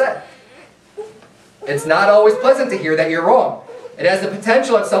people upset. It's not always pleasant to hear that you're wrong. It has the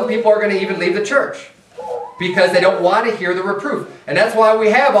potential that some people are going to even leave the church because they don't want to hear the reproof. And that's why we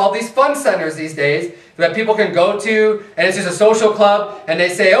have all these fun centers these days that people can go to, and it's just a social club, and they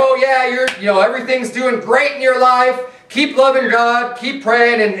say, oh yeah, everything's doing great in your life. Keep loving God, keep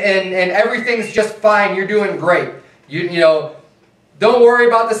praying, and everything's just fine. You're doing great. Don't worry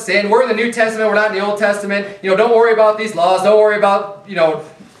about the sin. We're in the New Testament. We're not in the Old Testament. Don't worry about these laws. Don't worry about,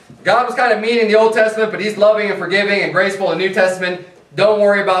 God was kind of mean in the Old Testament, but He's loving and forgiving and graceful in the New Testament. Don't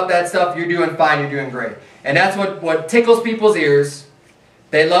worry about that stuff. You're doing fine. You're doing great. And that's what tickles people's ears.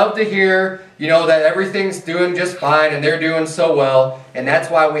 They love to hear, that everything's doing just fine and they're doing so well. And that's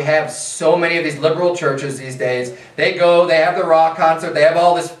why we have so many of these liberal churches these days. They go, they have the rock concert, they have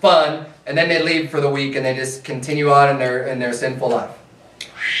all this fun, and then they leave for the week and they just continue on in their sinful life.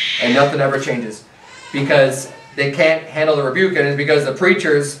 And nothing ever changes. Because they can't handle the rebuke, and it's because the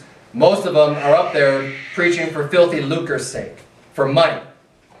preachers, most of them are up there preaching for filthy lucre's sake, for money.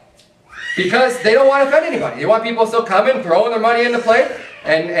 Because they don't want to offend anybody. They want people still coming, throwing their money in the plate,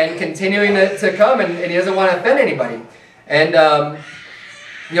 and continuing to come, and he doesn't want to offend anybody. And,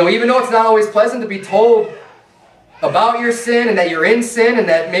 even though it's not always pleasant to be told about your sin, and that you're in sin, and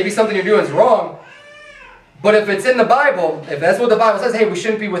that maybe something you're doing is wrong, but if it's in the Bible, if that's what the Bible says, hey, we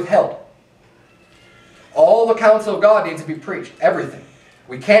shouldn't be withheld. All the counsel of God needs to be preached. Everything.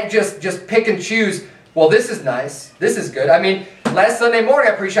 We can't just pick and choose, well, this is nice, this is good. I mean, last Sunday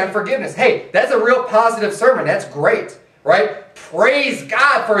morning I preached on forgiveness. Hey, that's a real positive sermon. That's great, right? Praise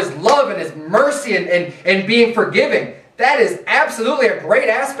God for His love and His mercy and being forgiving. That is absolutely a great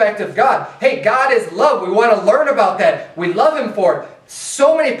aspect of God. Hey, God is love. We want to learn about that. We love Him for it.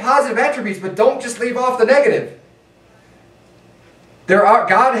 So many positive attributes, but don't just leave off the negative.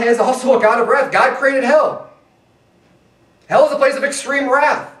 God is also a God of wrath. God created hell. Hell is a place of extreme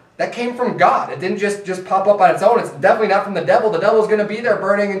wrath. That came from God. It didn't just pop up on its own. It's definitely not from the devil. The devil's going to be there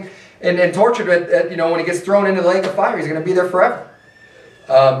burning and tortured when he gets thrown into the lake of fire. He's going to be there forever.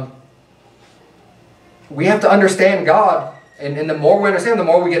 We have to understand God, and the more we understand, the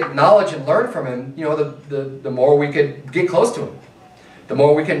more we get knowledge and learn from Him, the more we could get close to Him. The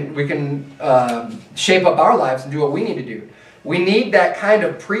more we can shape up our lives and do what we need to do. We need that kind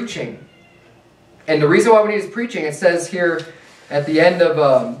of preaching. And the reason why we need is preaching, it says here at the end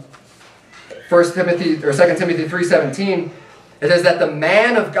of 2 Timothy 3:17, it says that the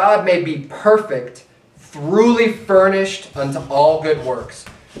man of God may be perfect, thoroughly furnished unto all good works.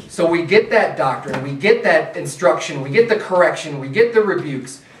 So we get that doctrine, we get that instruction, we get the correction, we get the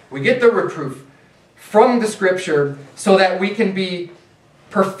rebukes, we get the reproof from the Scripture so that we can be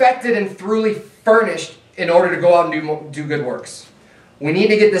perfected and thoroughly furnished in order to go out and do good works. We need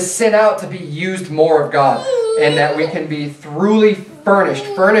to get the sin out to be used more of God, and that we can be thoroughly furnished.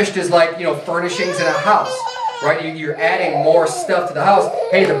 Furnished is like, furnishings in a house, right? You're adding more stuff to the house.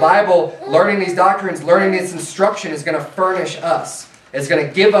 Hey, the Bible, learning these doctrines, learning this instruction is going to furnish us. It's going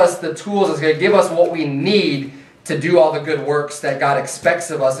to give us the tools. It's going to give us what we need to do all the good works that God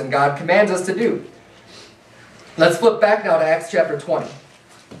expects of us and God commands us to do. Let's flip back now to Acts chapter 20.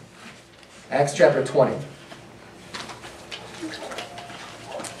 Acts chapter 20.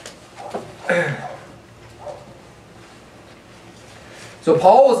 So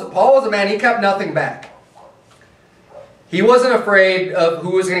Paul was a man, he kept nothing back. He wasn't afraid of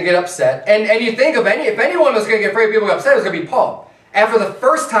who was going to get upset. And you think if anyone was going to get afraid of people get upset, it was going to be Paul. After the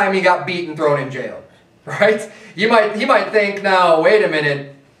first time he got beat and thrown in jail. Right? He might think, now, wait a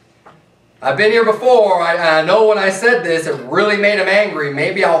minute. I've been here before. I know when I said this, it really made him angry.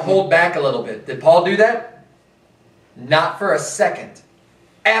 Maybe I'll hold back a little bit. Did Paul do that? Not for a second.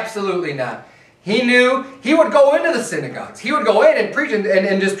 Absolutely not. He knew he would go into the synagogues. He would go in and preach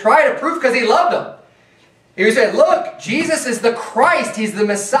and just try to prove because he loved them. He would say, look, Jesus is the Christ. He's the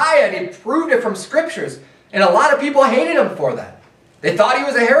Messiah. And he proved it from Scriptures. And a lot of people hated him for that. They thought he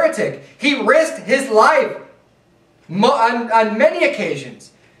was a heretic. He risked his life on many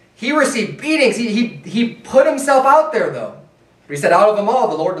occasions. He received beatings. He put himself out there, though. But he said, out of them all,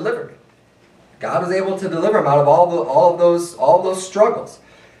 the Lord delivered me. God was able to deliver him out of all of those struggles.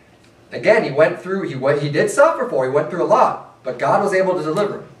 Again, he did suffer for it. He went through a lot. But God was able to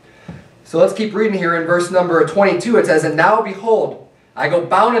deliver him. So let's keep reading here in verse number 22. It says, and now behold, I go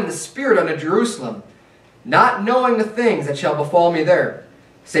bound in the Spirit unto Jerusalem, not knowing the things that shall befall me there,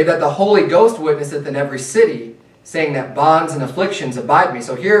 save that the Holy Ghost witnesseth in every city, saying that bonds and afflictions abide me.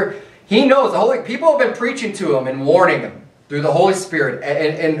 So here, he knows, people have been preaching to him and warning him through the Holy Spirit.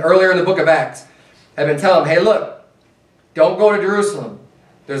 And earlier in the book of Acts, have been telling him, hey, look, don't go to Jerusalem.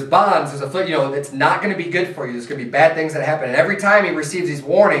 There's bonds, there's affliction, it's not going to be good for you. There's going to be bad things that happen. And every time he receives these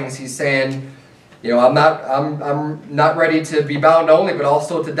warnings, he's saying, I'm not ready to be bound only, but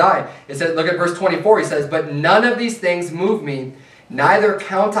also to die. It says, look at verse 24. He says, but none of these things move me, neither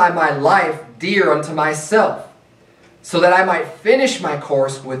count I my life dear unto myself, so that I might finish my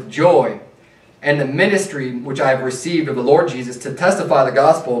course with joy, and the ministry which I have received of the Lord Jesus, to testify the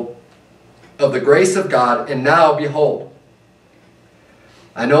gospel of the grace of God. And now, behold,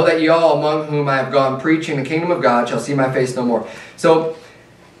 I know that ye all among whom I have gone preaching the kingdom of God shall see my face no more. So,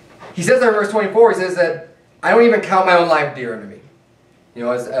 he says there in verse 24, he says that I don't even count my own life dear unto me.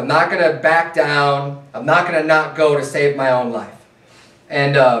 I'm not going to back down. I'm not going to not go to save my own life.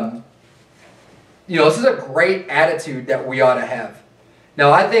 And, this is a great attitude that we ought to have.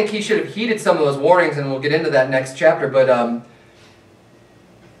 Now, I think he should have heeded some of those warnings, and we'll get into that next chapter. But,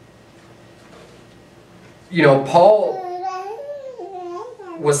 Paul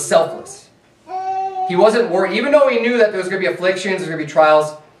was selfless. He wasn't worried. Even though he knew that there was going to be afflictions, there was going to be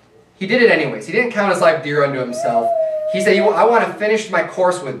trials, he did it anyways. He didn't count his life dear unto himself. He said, I want to finish my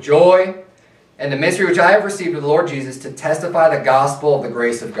course with joy and the ministry which I have received of the Lord Jesus to testify the gospel of the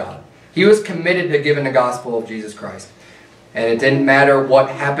grace of God. He was committed to giving the gospel of Jesus Christ. And it didn't matter what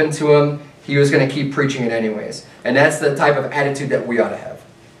happened to him. He was going to keep preaching it anyways. And that's the type of attitude that we ought to have.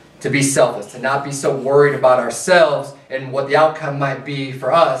 To be selfless. To not be so worried about ourselves and what the outcome might be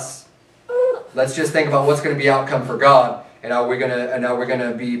for us. Let's just think about what's going to be outcome for God. And are we going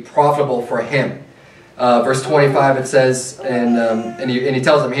to be profitable for Him? Verse 25 it says, and he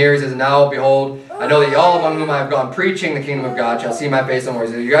tells them here, he says, now behold, I know that all among whom I have gone preaching the kingdom of God shall see my face no more. He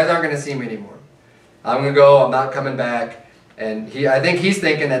says, you guys aren't going to see me anymore. I'm going to go, I'm not coming back. And I think he's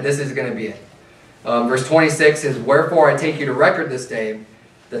thinking that this is going to be it. Verse 26 is, wherefore I take you to record this day,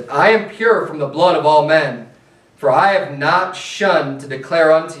 that I am pure from the blood of all men, for I have not shunned to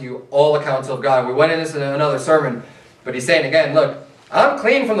declare unto you all the counsel of God. We went into this in another sermon, but he's saying again, look, I'm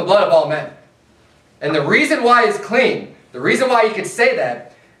clean from the blood of all men. And the reason why he's clean, the reason why he can say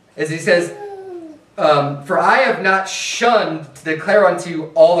that, is he says, for I have not shunned to declare unto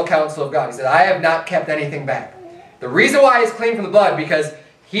you all the counsel of God. He said, I have not kept anything back. The reason why he's clean from the blood, because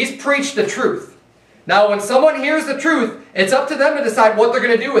he's preached the truth. Now, when someone hears the truth, it's up to them to decide what they're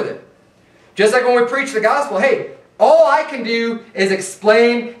going to do with it. Just like when we preach the gospel, hey, all I can do is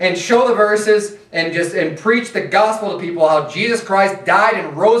explain and show the verses and preach the gospel to people, how Jesus Christ died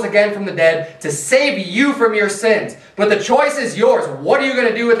and rose again from the dead to save you from your sins. But the choice is yours. What are you going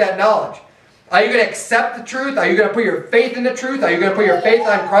to do with that knowledge? Are you going to accept the truth? Are you going to put your faith in the truth? Are you going to put your faith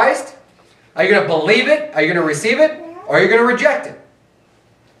on Christ? Are you going to believe it? Are you going to receive it? Or are you going to reject it?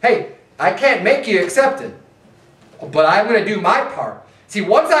 Hey, I can't make you accept it, but I'm going to do my part. See,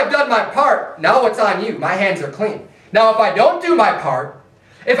 once I've done my part, now it's on you. My hands are clean. Now, if I don't do my part,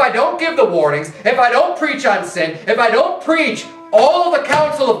 if I don't give the warnings, if I don't preach on sin, if I don't preach all the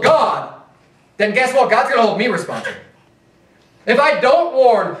counsel of God, then guess what? God's going to hold me responsible. If I don't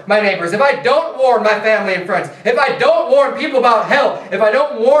warn my neighbors, if I don't warn my family and friends, if I don't warn people about hell, if I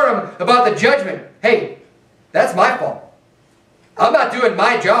don't warn them about the judgment, hey, that's my fault. I'm not doing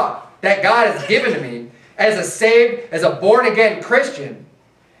my job that God has given to me as a saved, as a born-again Christian,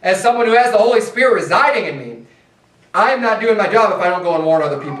 as someone who has the Holy Spirit residing in me. I'm not doing my job if I don't go and warn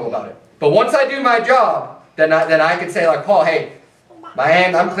other people about it. But once I do my job, then I can say like Paul, hey,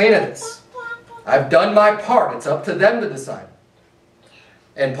 I'm clean of this. I've done my part. It's up to them to decide.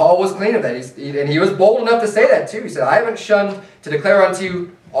 And Paul was clean of that. And he was bold enough to say that too. He said, I haven't shunned to declare unto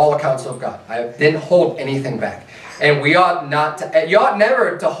you all the counsel of God. I didn't hold anything back. And we ought not to, you ought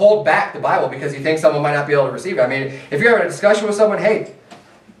never to hold back the Bible because you think someone might not be able to receive it. I mean, if you're having a discussion with someone, hey,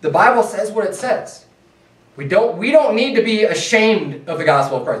 the Bible says what it says. We don't need to be ashamed of the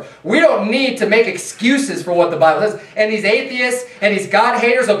gospel of Christ. We don't need to make excuses for what the Bible says. And these atheists and these God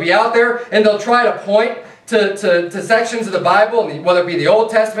haters will be out there and they'll try to point to sections of the Bible, whether it be the Old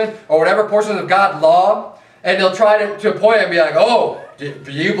Testament or whatever portions of God's law, and they'll try to point and be like, oh,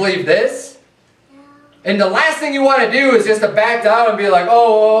 do you believe this? And the last thing you want to do is just to back down and be like,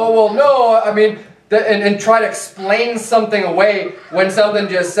 oh well, no, I mean, and try to explain something away when something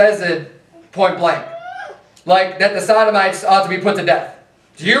just says it point blank. Like that the sodomites ought to be put to death.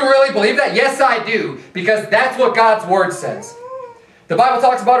 Do you really believe that? Yes, I do, because that's what God's Word says. The Bible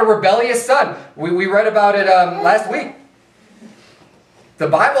talks about a rebellious son. We read about it last week. The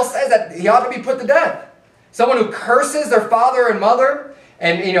Bible says that he ought to be put to death. Someone who curses their father and mother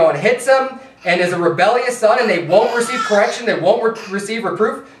and hits them and is a rebellious son and they won't receive correction, they won't receive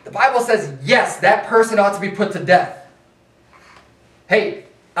reproof. The Bible says, yes, that person ought to be put to death. Hey,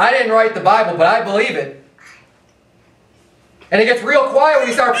 I didn't write the Bible, but I believe it. And it gets real quiet when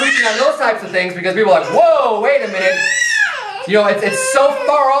you start preaching on those types of things because people are like, whoa, wait a minute. It's so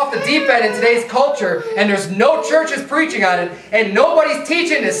far off the deep end in today's culture, and there's no churches preaching on it, and nobody's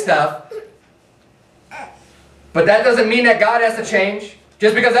teaching this stuff. But that doesn't mean that God has to change.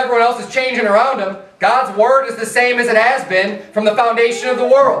 Just because everyone else is changing around him, God's Word is the same as it has been from the foundation of the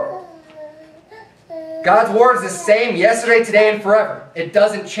world. God's Word is the same yesterday, today, and forever. It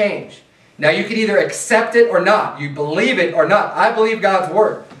doesn't change. Now you can either accept it or not. You believe it or not. I believe God's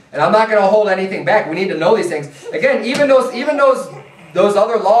Word. And I'm not going to hold anything back. We need to know these things. Again, even those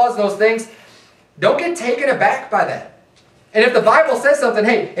other laws, those things, don't get taken aback by that. And if the Bible says something,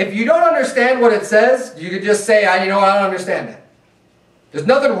 hey, if you don't understand what it says, you could just say, I don't understand that. There's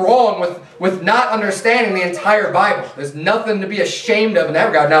nothing wrong with not understanding the entire Bible. There's nothing to be ashamed of in that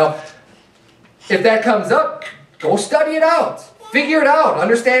regard. Now, if that comes up, go study it out. Figure it out.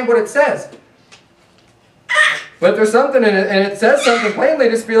 Understand what it says. But if there's something in it and it says something plainly,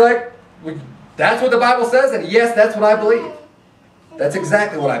 just be like, That's what the Bible says, and yes, that's what I believe. That's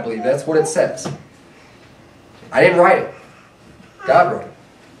exactly what I believe. That's what it says. I didn't write it. God wrote it.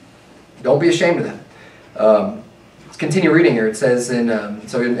 Don't be ashamed of that. Let's continue reading here. It says in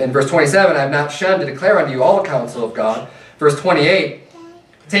verse 27, I have not shunned to declare unto you all the counsel of God. Verse 28,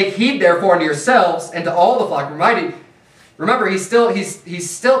 take heed therefore unto yourselves and to all the flock. Remember, he's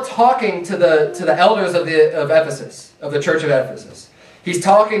still talking to the elders of Ephesus, of the church of Ephesus. He's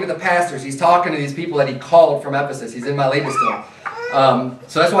talking to the pastors. He's talking to these people that he called from Ephesus. He's in Miletus still.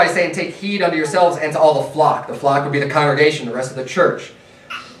 So that's why he's saying, take heed unto yourselves and to all the flock. The flock would be the congregation, the rest of the church,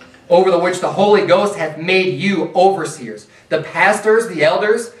 over the which the Holy Ghost hath made you overseers. The pastors, the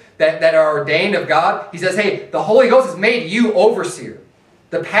elders that are ordained of God, he says, hey, the Holy Ghost has made you overseer.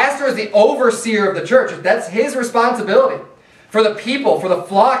 The pastor is the overseer of the church. That's his responsibility. For the people, for the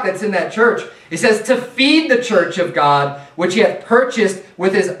flock that's in that church. He says, to feed the church of God, which he hath purchased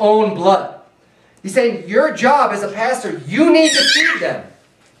with his own blood. He's saying, your job as a pastor, you need to feed them.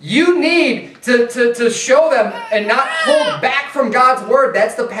 You need to show them and not hold back from God's word.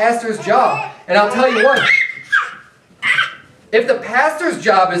 That's the pastor's job. And I'll tell you what, if the pastor's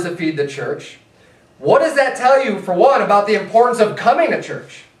job is to feed the church, what does that tell you, for one, about the importance of coming to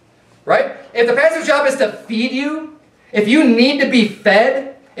church? Right? If the pastor's job is to feed you, if you need to be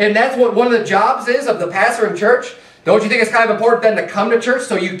fed, and that's what one of the jobs is of the pastor in church, don't you think it's kind of important then to come to church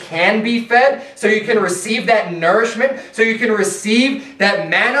so you can be fed, so you can receive that nourishment, so you can receive that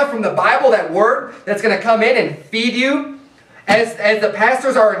manna from the Bible, that word that's going to come in and feed you, as the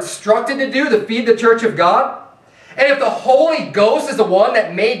pastors are instructed to do, to feed the church of God? And if the Holy Ghost is the one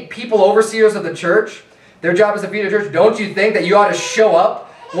that made people overseers of the church, their job is to feed the church, don't you think that you ought to show up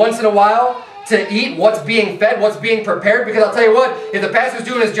once in a while to eat what's being fed, what's being prepared? Because I'll tell you what, if the pastor's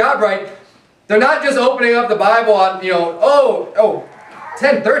doing his job right, they're not just opening up the Bible on,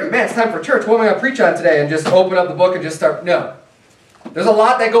 10:30, man, it's time for church. What am I going to preach on today? And just open up the book and just start. No. There's a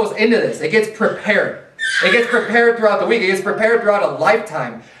lot that goes into this. It gets prepared. It gets prepared throughout the week. It gets prepared throughout a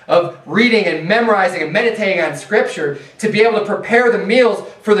lifetime of reading and memorizing and meditating on Scripture to be able to prepare the meals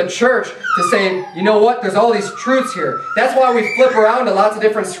for the church to say, you know what, there's all these truths here. That's why we flip around to lots of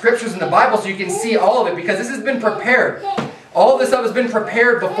different scriptures in the Bible so you can see all of it, because this has been prepared. All this stuff has been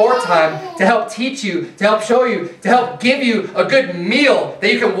prepared before time to help teach you, to help show you, to help give you a good meal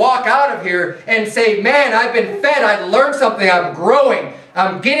that you can walk out of here and say, man, I've been fed, I learned something, I'm growing,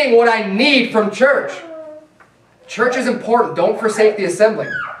 I'm getting what I need from church. Church is important. Don't forsake the assembly.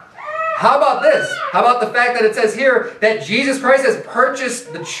 How about this? How about the fact that it says here that Jesus Christ has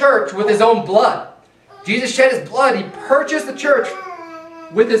purchased the church with his own blood? Jesus shed his blood. He purchased the church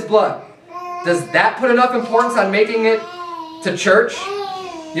with his blood. Does that put enough importance on making it to church?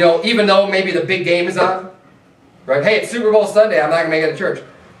 Even though maybe the big game is on? Right? Hey, it's Super Bowl Sunday. I'm not going to make it to church.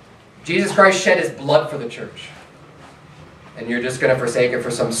 Jesus Christ shed his blood for the church. And you're just going to forsake it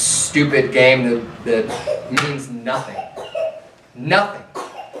for some stupid game that means nothing. Nothing.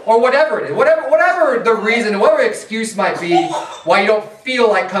 Or whatever it is. Whatever the reason, whatever excuse might be why you don't feel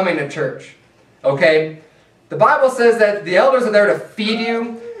like coming to church. Okay? The Bible says that the elders are there to feed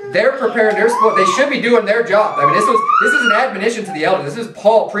you. They're preparing. They should be doing their job. I mean, this is an admonition to the elders. This is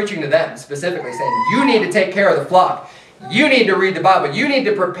Paul preaching to them specifically, saying, you need to take care of the flock. You need to read the Bible. You need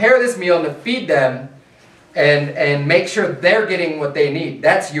to prepare this meal and to feed them and make sure they're getting what they need.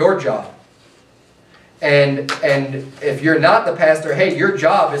 That's your job. And if you're not the pastor, hey, your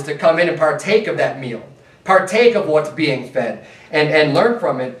job is to come in and partake of that meal. Partake of what's being fed. And learn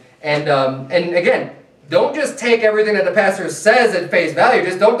from it. And again, don't just take everything that the pastor says at face value.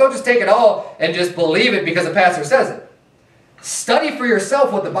 Don't just take it all and just believe it because the pastor says it. Study for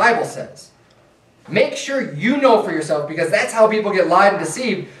yourself what the Bible says. Make sure you know for yourself, because that's how people get lied and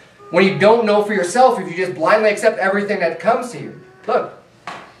deceived. When you don't know for yourself, if you just blindly accept everything that comes to you. Look.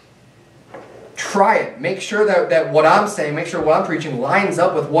 Try it. Make sure that what I'm saying, make sure what I'm preaching lines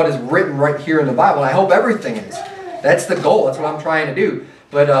up with what is written right here in the Bible. And I hope everything is. That's the goal. That's what I'm trying to do.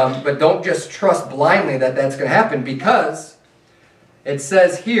 But don't just trust blindly that that's going to happen, because it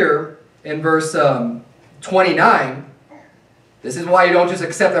says here in verse 29, this is why you don't just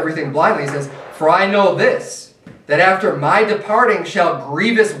accept everything blindly. It says, for I know this, that after my departing shall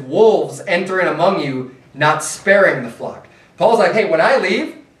grievous wolves enter in among you, not sparing the flock. Paul's like, hey, when I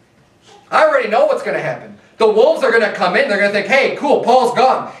leave, I already know what's going to happen. The wolves are going to come in. They're going to think, hey, cool, Paul's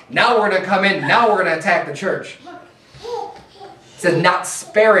gone. Now we're going to come in. Now we're going to attack the church. It says not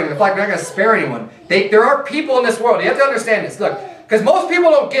sparing the flock. They're not going to spare anyone. There are people in this world. You have to understand this. Look, because most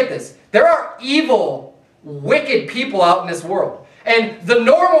people don't get this. There are evil, wicked people out in this world. And the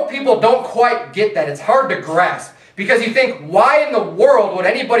normal people don't quite get that. It's hard to grasp. Because you think, why in the world would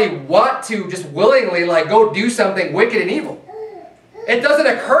anybody want to just willingly like go do something wicked and evil? It doesn't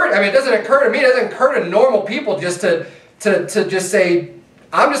occur, I mean, it doesn't occur to me, it doesn't occur to normal people just to just say,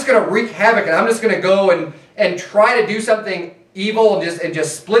 I'm just going to wreak havoc and I'm just going to go and try to do something evil and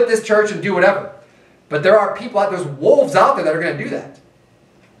just split this church and do whatever. But there are people out, there's wolves out there that are going to do that.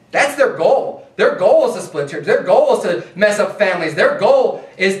 That's their goal. Their goal is to split church. Their goal is to mess up families. Their goal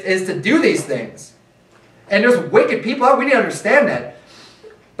is to do these things. And there's wicked people out. We need to understand that. The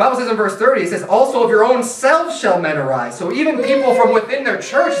Bible says in verse 30, it says, also of your own selves shall men arise. So even people from within their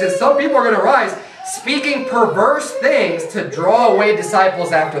church, says some people are going to rise speaking perverse things to draw away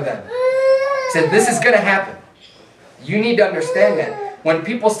disciples after them. He said, this is going to happen. You need to understand that. When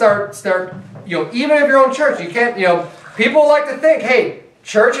people start, even of your own church, you can't, people like to think, hey,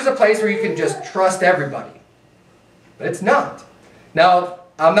 church is a place where you can just trust everybody. But it's not. Now,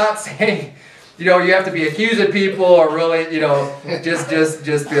 I'm not saying, you have to be accusing people or really, just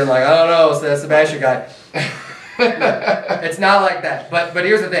being like, I don't know, it's that Sebastian guy. It's not like that. But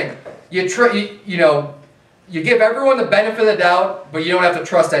here's the thing. You give everyone the benefit of the doubt, but you don't have to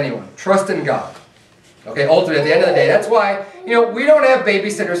trust anyone. Trust in God. Okay, ultimately, at the end of the day, that's why, we don't have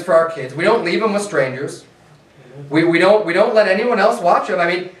babysitters for our kids. We don't leave them with strangers. We don't let anyone else watch them. I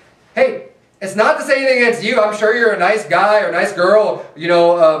mean, hey, it's not to say anything against you. I'm sure you're a nice guy or a nice girl,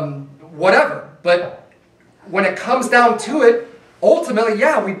 whatever. But when it comes down to it, ultimately,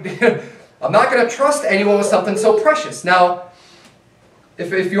 yeah, I'm not going to trust anyone with something so precious. Now,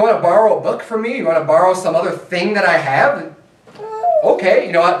 if you want to borrow a book from me, you want to borrow some other thing that I have, okay,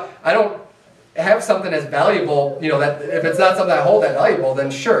 I don't have something as valuable, that if it's not something I hold that valuable, then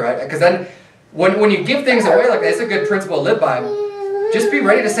sure. Because then when you give things away like that, it's a good principle to live by. Just be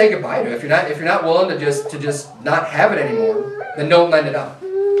ready to say goodbye to it. If you're not willing to just not have it anymore, then don't lend it out.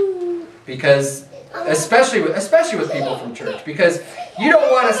 Because especially with people from church, because you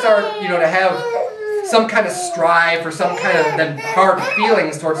don't want to start to have some kind of strife or some kind of then hard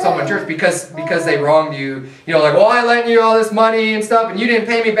feelings towards someone in church because they wronged you. Like, well, I lent you all this money and stuff and you didn't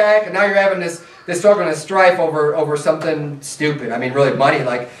pay me back, and now you're having this struggle and this strife over something stupid. I mean, really, money.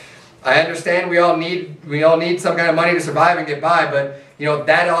 Like, I understand we all need some kind of money to survive and get by, but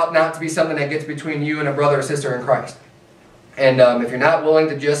that ought not to be something that gets between you and a brother or sister in Christ. And if you're not willing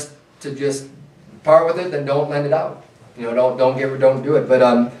to just part with it, then don't lend it out. Don't do it.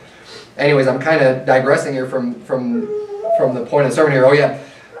 But anyways, I'm kind of digressing here from the point of the sermon here. Oh yeah,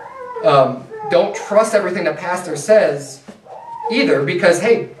 don't trust everything the pastor says either, because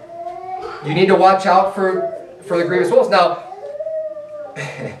hey, you need to watch out for the grievous wolves. Now,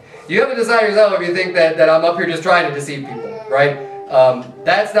 you have to decide yourself if you think that I'm up here just trying to deceive people, right?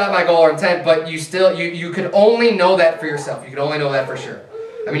 That's not my goal or intent, but you can only know that for yourself. You can only know that for sure.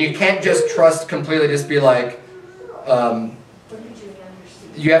 I mean, you can't just trust completely, just be like,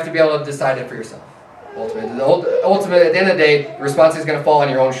 you have to be able to decide it for yourself. Ultimately, at the end of the day, the responsibility is going to fall on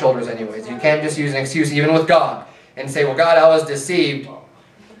your own shoulders anyways. You can't just use an excuse, even with God, and say, well, God, I was deceived,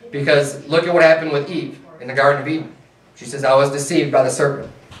 because look at what happened with Eve in the Garden of Eden. She says, I was deceived by the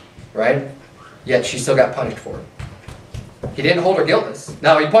serpent, right? Yet she still got punished for it. He didn't hold her guiltless.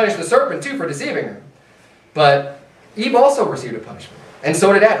 Now, he punished the serpent, too, for deceiving her. But Eve also received a punishment. And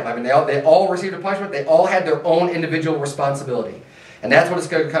so did Adam. I mean, they all received a punishment. They all had their own individual responsibility. And that's what it's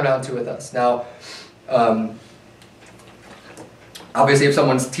going to come down to with us. Now, obviously, if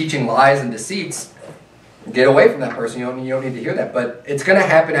someone's teaching lies and deceits, get away from that person. You don't need to hear that. But it's going to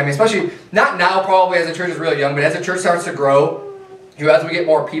happen. I mean, especially, not now probably as the church is really young, but as the church starts to grow, as we get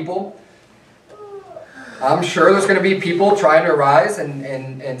more people, I'm sure there's going to be people trying to arise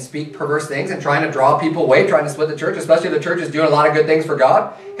and speak perverse things and trying to draw people away, trying to split the church, especially if the church is doing a lot of good things for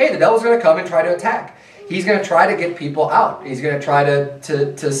God. Hey, the devil's going to come and try to attack. He's going to try to get people out. He's going to try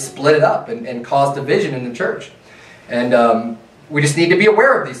to split it up and cause division in the church. And we just need to be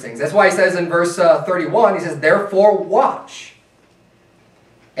aware of these things. That's why he says in verse 31, he says, therefore watch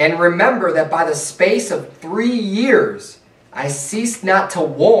and remember that by the space of 3 years I ceased not to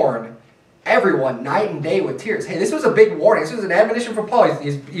warn everyone night and day with tears. Hey, this was a big warning. This was an admonition from Paul.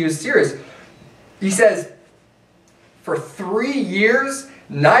 He was serious. He says, for 3 years,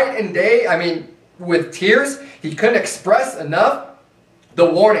 night and day, I mean, with tears, he couldn't express enough the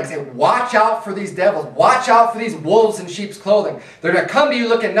warning. Say, watch out for these devils. Watch out for these wolves in sheep's clothing. They're going to come to you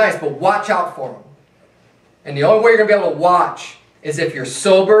looking nice, but watch out for them. And the only way you're going to be able to watch is if you're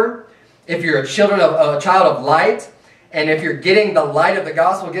sober, if you're a child of light, and if you're getting the light of the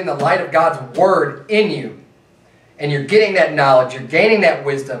gospel, getting the light of God's word in you, and you're getting that knowledge, you're gaining that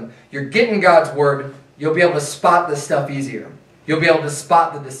wisdom, you're getting God's word, you'll be able to spot this stuff easier. You'll be able to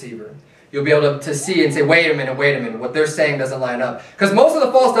spot the deceiver. you'll be able to see and say, wait a minute, what they're saying doesn't line up. Because most of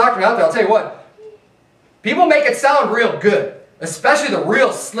the false doctrine out there, I'll tell you what, people make it sound real good, especially the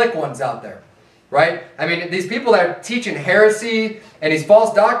real slick ones out there, right? I mean, these people that are teaching heresy and these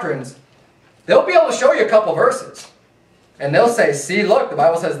false doctrines, they'll be able to show you a couple verses. And they'll say, see, look, the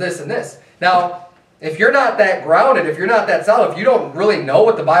Bible says this and this. Now, if you're not that grounded, if you're not that solid, if you don't really know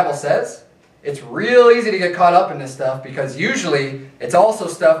what the Bible says, it's real easy to get caught up in this stuff because usually it's also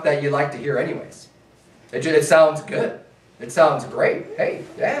stuff that you like to hear anyways. It sounds good. It sounds great. Hey,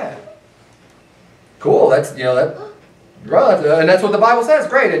 yeah. Cool. That's, you know, and that's what the Bible says.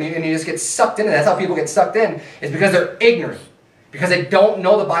 Great. And you just get sucked in. And that's how people get sucked in. It's because they're ignorant. Because they don't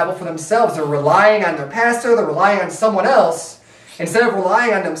know the Bible for themselves. They're relying on their pastor. They're relying on someone else. Instead of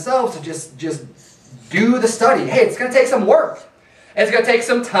relying on themselves to just do the study. Hey, it's going to take some work. It's going to take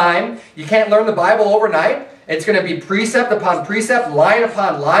some time. You can't learn the Bible overnight. It's going to be precept upon precept, line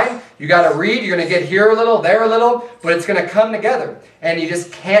upon line. You got to read. You're going to get here a little, there a little, but it's going to come together. And you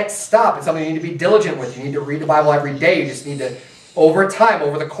just can't stop. It's something you need to be diligent with. You need to read the Bible every day. You just need to, over time,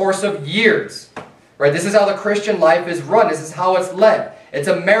 over the course of years. Right? This is how the Christian life is run. This is how it's led. It's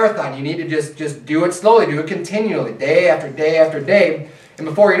a marathon. You need to just do it slowly, do it continually, day after day after day. And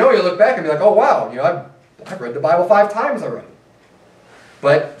before you know it, you look back and be like, oh wow, you know, I've read the Bible 5 times already.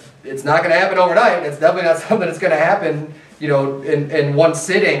 But it's not going to happen overnight. It's definitely not something that's going to happen, you know, in one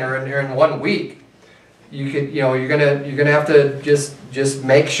sitting or in 1 week. You could, you know, you're gonna have to just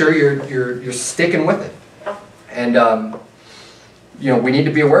make sure you're sticking with it. And you know, we need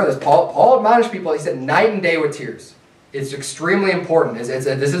to be aware of this. Paul admonished people. He said, night and day with tears. It's extremely important. This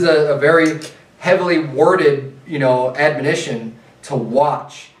is a very heavily worded, you know, admonition to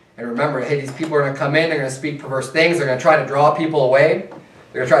watch and remember. Hey, these people are going to come in. They're going to speak perverse things. They're going to try to draw people away.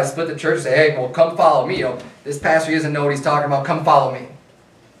 They're going to try to split the church and say, hey, well, come follow me. You know, this pastor doesn't know what he's talking about. Come follow me.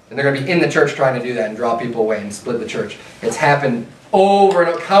 And they're going to be in the church trying to do that and draw people away and split the church. It's happened over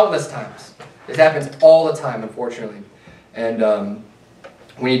and countless times. It happens all the time, unfortunately. And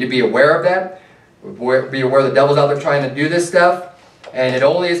we need to be aware of that. Be aware the devil's out there trying to do this stuff. And it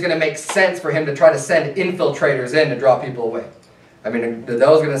only is going to make sense for him to try to send infiltrators in to draw people away. I mean, the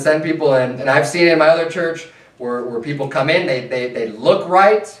devil's going to send people in. And I've seen it in my other church where people come in, they look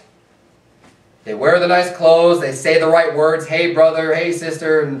right. They wear the nice clothes. They say the right words. Hey, brother. Hey,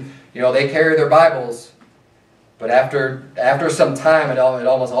 sister. And, you know, they carry their Bibles. But after some time, it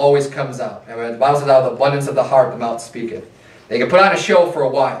almost always comes out. I mean, the Bible says, out of the abundance of the heart, the mouth speaketh. They can put on a show for a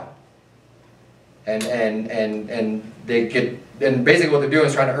while. And they get, and basically what they're doing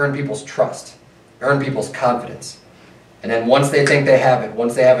is trying to earn people's trust. Earn people's confidence. And then once they think they have it,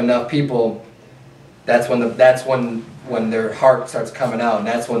 once they have enough people, that's when their heart starts coming out, and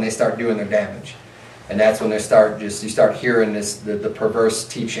that's when they start doing their damage. And that's when you start hearing the perverse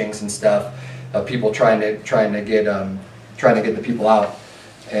teachings and stuff of people trying to get the people out.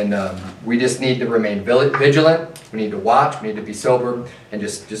 And we just need to remain vigilant. We need to watch. We need to be sober, and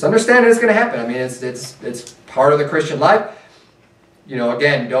just understand it's going to happen. I mean, it's part of the Christian life. You know,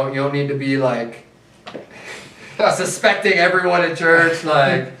 again, you don't need to be like suspecting everyone in church.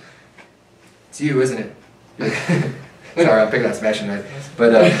 Like, it's you, isn't it? Sorry, I'm picking on Smashing Night,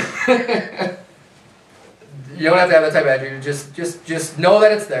 but you don't have to have that type of attitude. Just know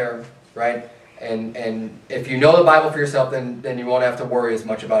that it's there, right? And if you know the Bible for yourself, then you won't have to worry as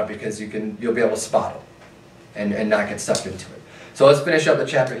much about it because you'll be able to spot it and not get sucked into it. So let's finish up the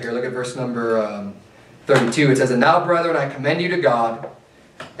chapter here. Look at verse number 32. It says, "And now, brethren, I commend you to God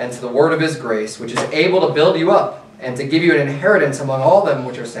and to the word of his grace, which is able to build you up and to give you an inheritance among all them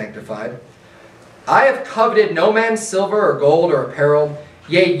which are sanctified. I have coveted no man's silver or gold or apparel.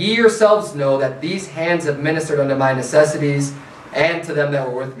 Yea, ye yourselves know that these hands have ministered unto my necessities and to them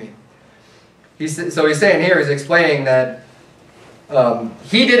that were with me." So he's saying here, he's explaining that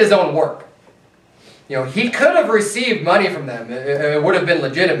he did his own work. You know, he could have received money from them. It would have been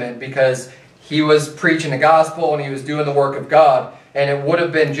legitimate because he was preaching the gospel and he was doing the work of God. And it would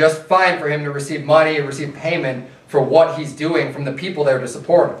have been just fine for him to receive money and receive payment for what he's doing from the people there to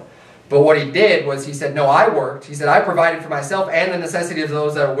support him. But what he did was he said, no, I worked. He said, I provided for myself and the necessity of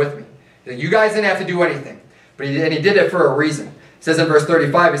those that are with me. You guys didn't have to do anything. But he did it for a reason. It says in verse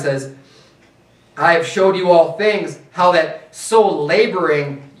 35, he says, I have showed you all things, how that so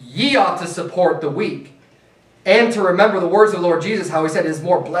laboring ye ought to support the weak, and to remember the words of the Lord Jesus, how he said it is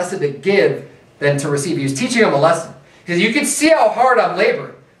more blessed to give than to receive. He was teaching them a lesson. Because you can see how hard I'm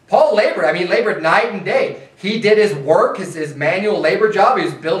laboring. Paul labored. I mean, labored night and day. He did his work, his manual labor job. He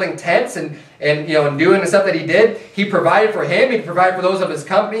was building tents and doing the stuff that he did. He provided for him. He provided for those of his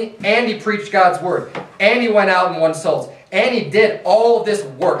company. And he preached God's word. And he went out and won souls. and he did all this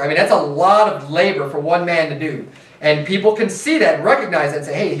work. I mean, that's a lot of labor for one man to do. And people can see that and recognize that and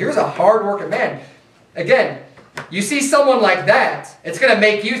say, hey, here's a hard-working man. Again, you see someone like that, it's going to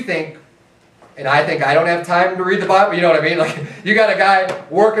make you think, and I think I don't have time to read the Bible. You know what I mean? Like, you got a guy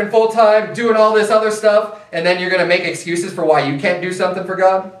working full-time, doing all this other stuff, and then you're going to make excuses for why you can't do something for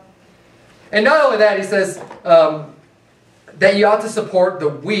God? And not only that, he says that you ought to support the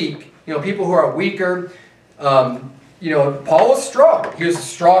weak, people who are weaker. Paul was strong. He was a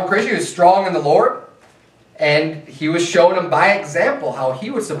strong Christian. He was strong in the Lord. And he was showing them by example how he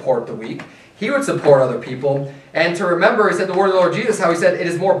would support the weak. He would support other people. And to remember, he said the word of the Lord Jesus, how he said, it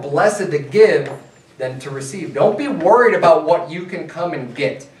is more blessed to give than to receive. Don't be worried about what you can come and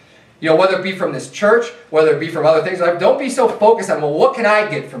get. Whether it be from this church, whether it be from other things. Don't be so focused on, well, what can I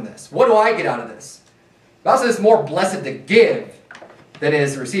get from this? What do I get out of this? The Bible says it's more blessed to give than it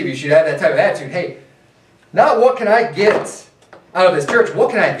is to receive. You should have that type of attitude. Hey, not what can I get out of this church?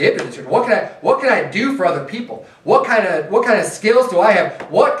 What can I give to the church? What can I do for other people? What kind of skills do I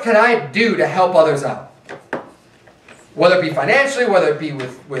have? What can I do to help others out? Whether it be financially, whether it be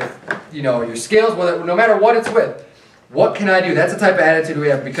with your skills, no matter what it's with. What can I do? That's the type of attitude we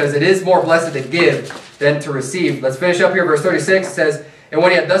have, because it is more blessed to give than to receive. Let's finish up here. Verse 36 says, and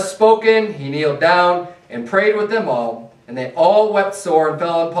when he had thus spoken, he kneeled down and prayed with them all. And they all wept sore and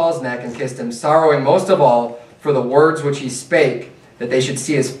fell on Paul's neck and kissed him, sorrowing most of all for the words which he spake, that they should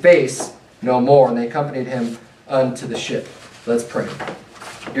see his face no more. And they accompanied him unto the ship. Let's pray.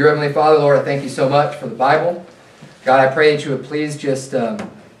 Dear Heavenly Father, Lord, I thank you so much for the Bible. God, I pray that you would please just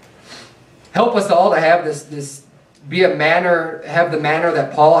help us all to have have the manner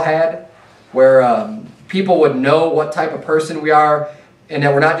that Paul had, where people would know what type of person we are, and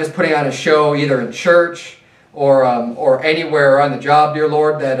that we're not just putting on a show either in church or anywhere on the job, dear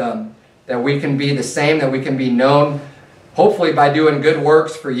Lord, that we can be the same, that we can be known, hopefully by doing good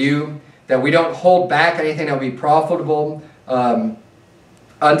works for you, that we don't hold back anything that will be profitable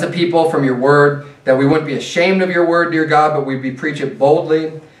unto people from your word, that we wouldn't be ashamed of your word, dear God, but we'd be preach it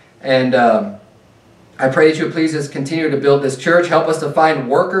boldly. And I pray that you would please just continue to build this church. Help us to find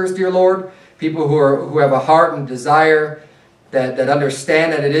workers, dear Lord, people who have a heart and desire that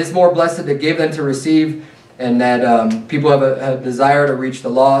understand that it is more blessed to give than to receive, and that people have a desire to reach the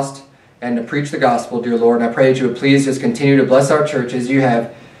lost and to preach the gospel, dear Lord. And I pray that you would please just continue to bless our church as you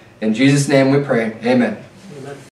have. In Jesus' name we pray. Amen.